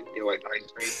Neapolitan. You know, like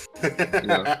ice cream. You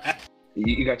know,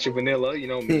 you got your vanilla. You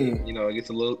know, you know,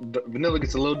 vanilla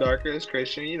gets a little darker as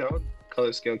Christian. You know,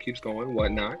 color scale keeps going,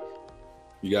 whatnot.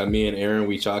 You got me and Aaron.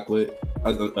 We chocolate.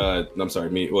 I'm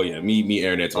sorry, me. Well, yeah, me,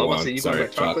 Aaron, and Tawan. Sorry,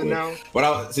 chocolate. Now? But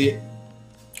I see.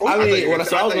 I was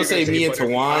gonna say me and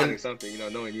Tawan. Something, you know,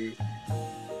 knowing you.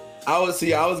 I was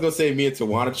gonna say me and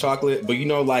Tawana chocolate, but you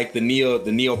know, like the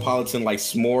Neapolitan like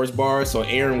s'mores bar. So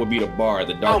Aaron would be the bar,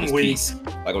 the darkest piece,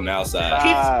 like on the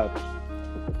outside.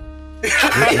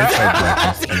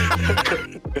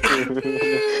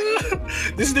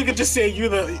 This nigga just said you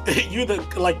the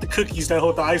like the cookies that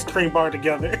hold the ice cream bar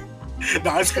together,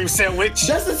 the ice cream sandwich.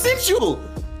 That's essential.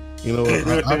 You know what,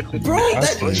 bro?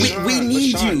 We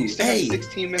need you. Hey,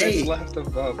 16 minutes left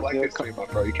of Black History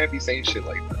Month, bro. You can't be saying shit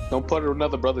like that. Don't put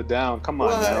another brother down. Come on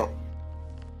now.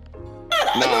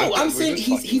 No, I'm saying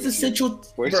he's essential,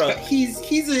 bro. He's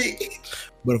a.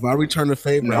 But if I return the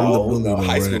favor, no, I'm the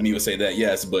high school me would say that,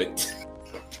 yes, but.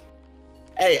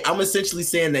 Hey, I'm essentially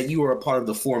saying that you are a part of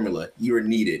the formula. You are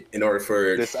needed in order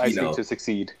for this ice cream to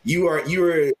succeed. You were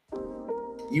the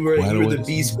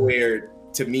B squared.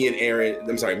 To me and Aaron,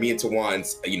 I'm sorry, me and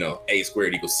Tawan's, you know, A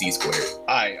squared equals C squared. All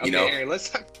right, okay, you know? Aaron, let's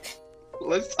talk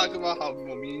about how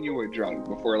me and you were drunk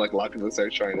before like a lot of people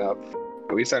started showing up.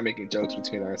 But we started making jokes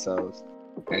between ourselves,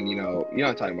 and you know what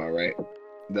I'm talking about, right?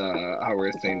 How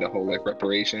we're saying the whole like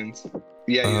reparations.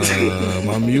 Yeah,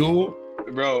 my mule,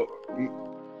 bro.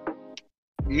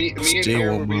 Me and Still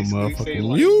Aaron were basically saying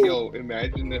like, yo,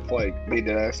 imagine if like they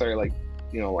did. I started like,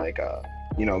 you know, like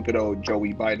you know, good old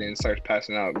Joey Biden starts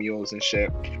passing out mules and shit.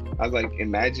 I was like,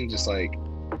 imagine just like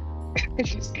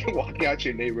just walking out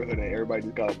your neighborhood and everybody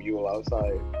just got a mule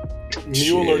outside.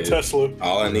 Mule or Tesla?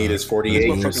 All I need is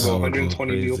 48 acres.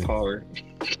 120 mule power.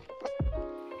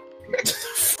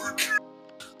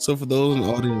 So for those in the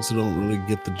audience who don't really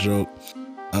get the joke,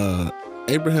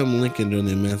 Abraham Lincoln during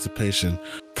the Emancipation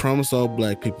promised all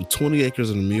black people 20 acres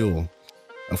and a mule.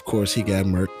 Of course, he got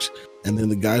murked. And then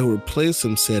the guy who replaced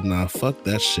him said, nah, fuck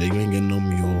that shit. You ain't getting no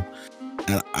mule.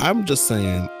 And I'm just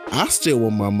saying, I still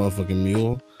want my motherfucking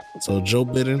mule. So Joe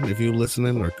Biden, if you're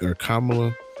listening, or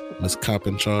Kamala, Miss Cop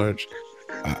in charge,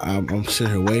 I'm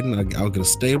sitting here waiting. I'll get a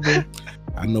stable.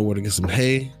 I know where to get some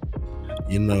hay.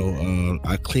 You know,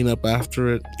 I clean up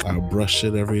after it. I brush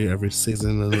it every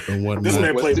season and whatnot. This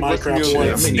man played Minecraft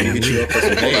once. He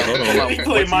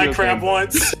played Minecraft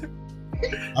once.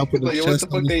 I'll put the chest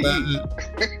on the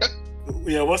side.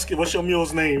 Yeah, what's your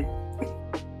mule's name?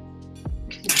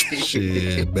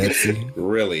 Shit, Betsy.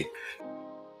 Really?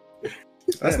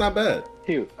 That's not bad.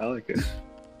 Cute. I like it.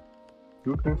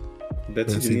 Okay.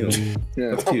 Betsy mule.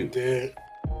 Yeah, that's cute.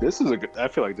 This is a good. I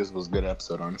feel like this was a good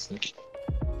episode, honestly.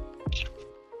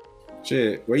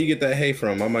 Shit, where you get that hay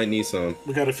from? I might need some.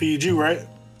 We gotta feed you, right?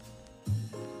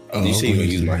 Oh, you see you gonna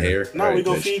use my hair? No, right, we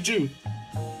gonna feed you.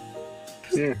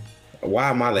 Yeah. Why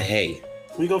am I the hay?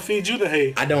 We gonna feed you the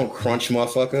hay. I don't crunch,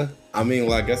 motherfucker. I mean,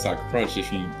 well, I guess I crunch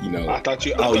if you know. I thought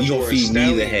you gonna feed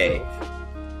me the hay?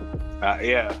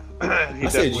 Yeah. I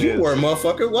said you were a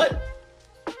motherfucker. What?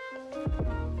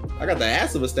 I got the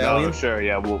ass of a stallion. Oh, sure.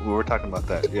 Yeah, we were talking about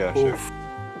that. Yeah, sure.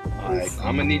 Alright,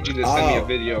 I'm gonna need you to send me a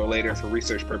video later for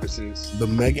research purposes. The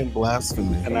Megan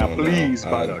blasphemy. And now, please,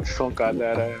 by the chunk out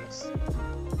that ass.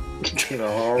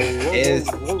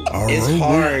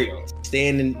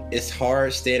 It's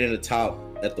hard standing atop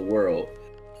at the world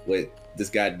with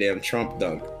this goddamn Trump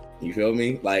dunk. You feel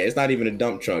me? Like, it's not even a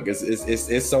dump trunk.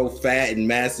 It's so fat and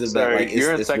massive that like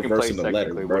you're in it's second reversing place the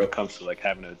letter, bro. when it comes to like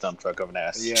having a dump truck of an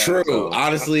ass. Yeah, True. so,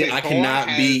 Honestly, I cannot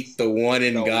beat the one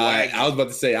in God. wagon. I was about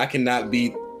to say I cannot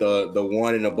beat the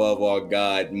one and above all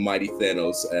God, mighty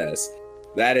Thanos ass.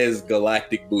 That is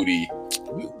galactic booty.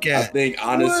 I think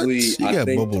honestly, I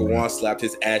think Tawan slapped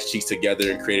his ass cheeks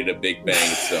together and created a Big Bang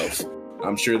itself.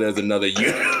 I'm sure there's another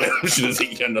universe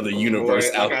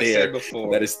out there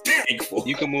that is thankful.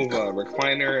 You can move a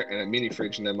recliner and a mini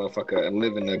fridge in that motherfucker and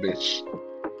live in that bitch.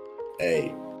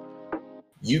 Hey,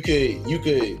 you could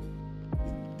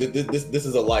this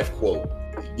is a life quote.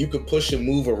 You could push and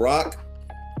move a rock,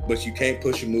 but you can't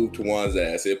push and move Tawan's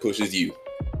ass. It pushes you.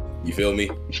 You feel me?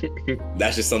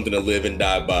 That's just something to live and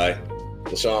die by.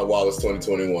 LaShawn Wallace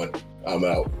 2021. I'm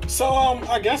out. So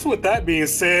I guess with that being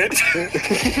said,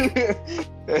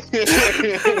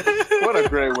 What a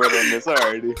great way to end this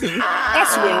already. I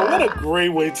swear, what a great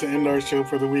way to end our show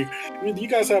for the week. I mean, do you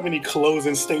guys have any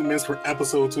closing statements for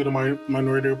episode 2 of the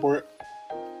Minority Report?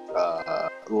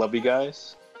 Love you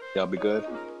guys. Y'all be good.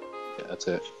 Yeah, that's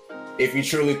it. If you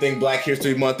truly think Black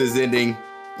History Month is ending,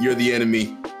 you're the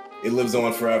enemy. It lives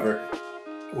on forever.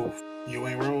 Oof, you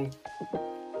ain't wrong.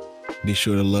 Be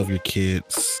sure to love your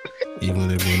kids, even when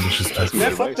they're being disrespectful.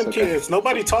 Man, fuck them kids.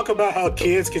 Nobody talk about how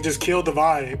kids can just kill the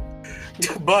vibe.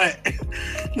 But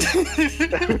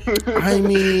I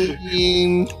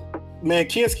mean, man,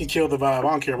 kids can kill the vibe. I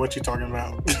don't care what you're talking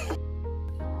about.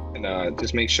 And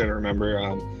just make sure to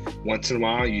remember, once in a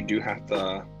while, you do have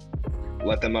to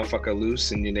let that motherfucker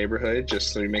loose in your neighborhood,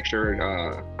 just so you make sure,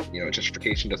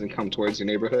 gentrification doesn't come towards your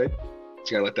neighborhood.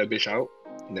 You gotta let that bitch out,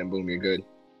 and then boom, you're good.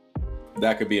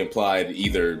 That could be implied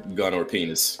either gun or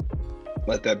penis.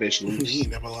 Let that bitch loose. He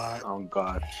never lied. Oh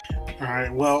God. All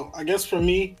right. Well, I guess for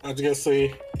me, I just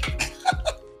say,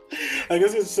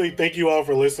 thank you all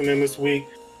for listening this week.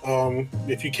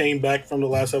 If you came back from the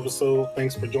last episode,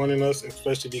 thanks for joining us,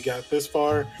 especially if you got this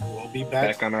far. We'll be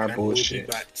back on our and we'll be bullshit.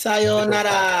 back.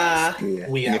 Sayonara.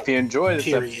 We And out. if you enjoyed this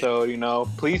Period. episode,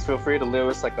 please feel free to leave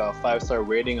us like a 5-star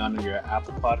rating on your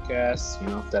Apple Podcasts,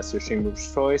 if that's your stream of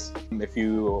choice. If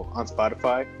you on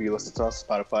Spotify, if you listen to us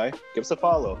on Spotify, give us a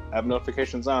follow. Have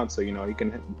notifications on so you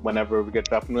can, whenever we get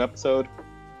drop a new episode,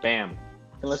 bam, you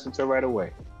can listen to it right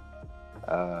away.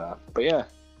 But yeah,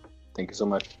 thank you so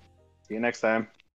much. See you next time.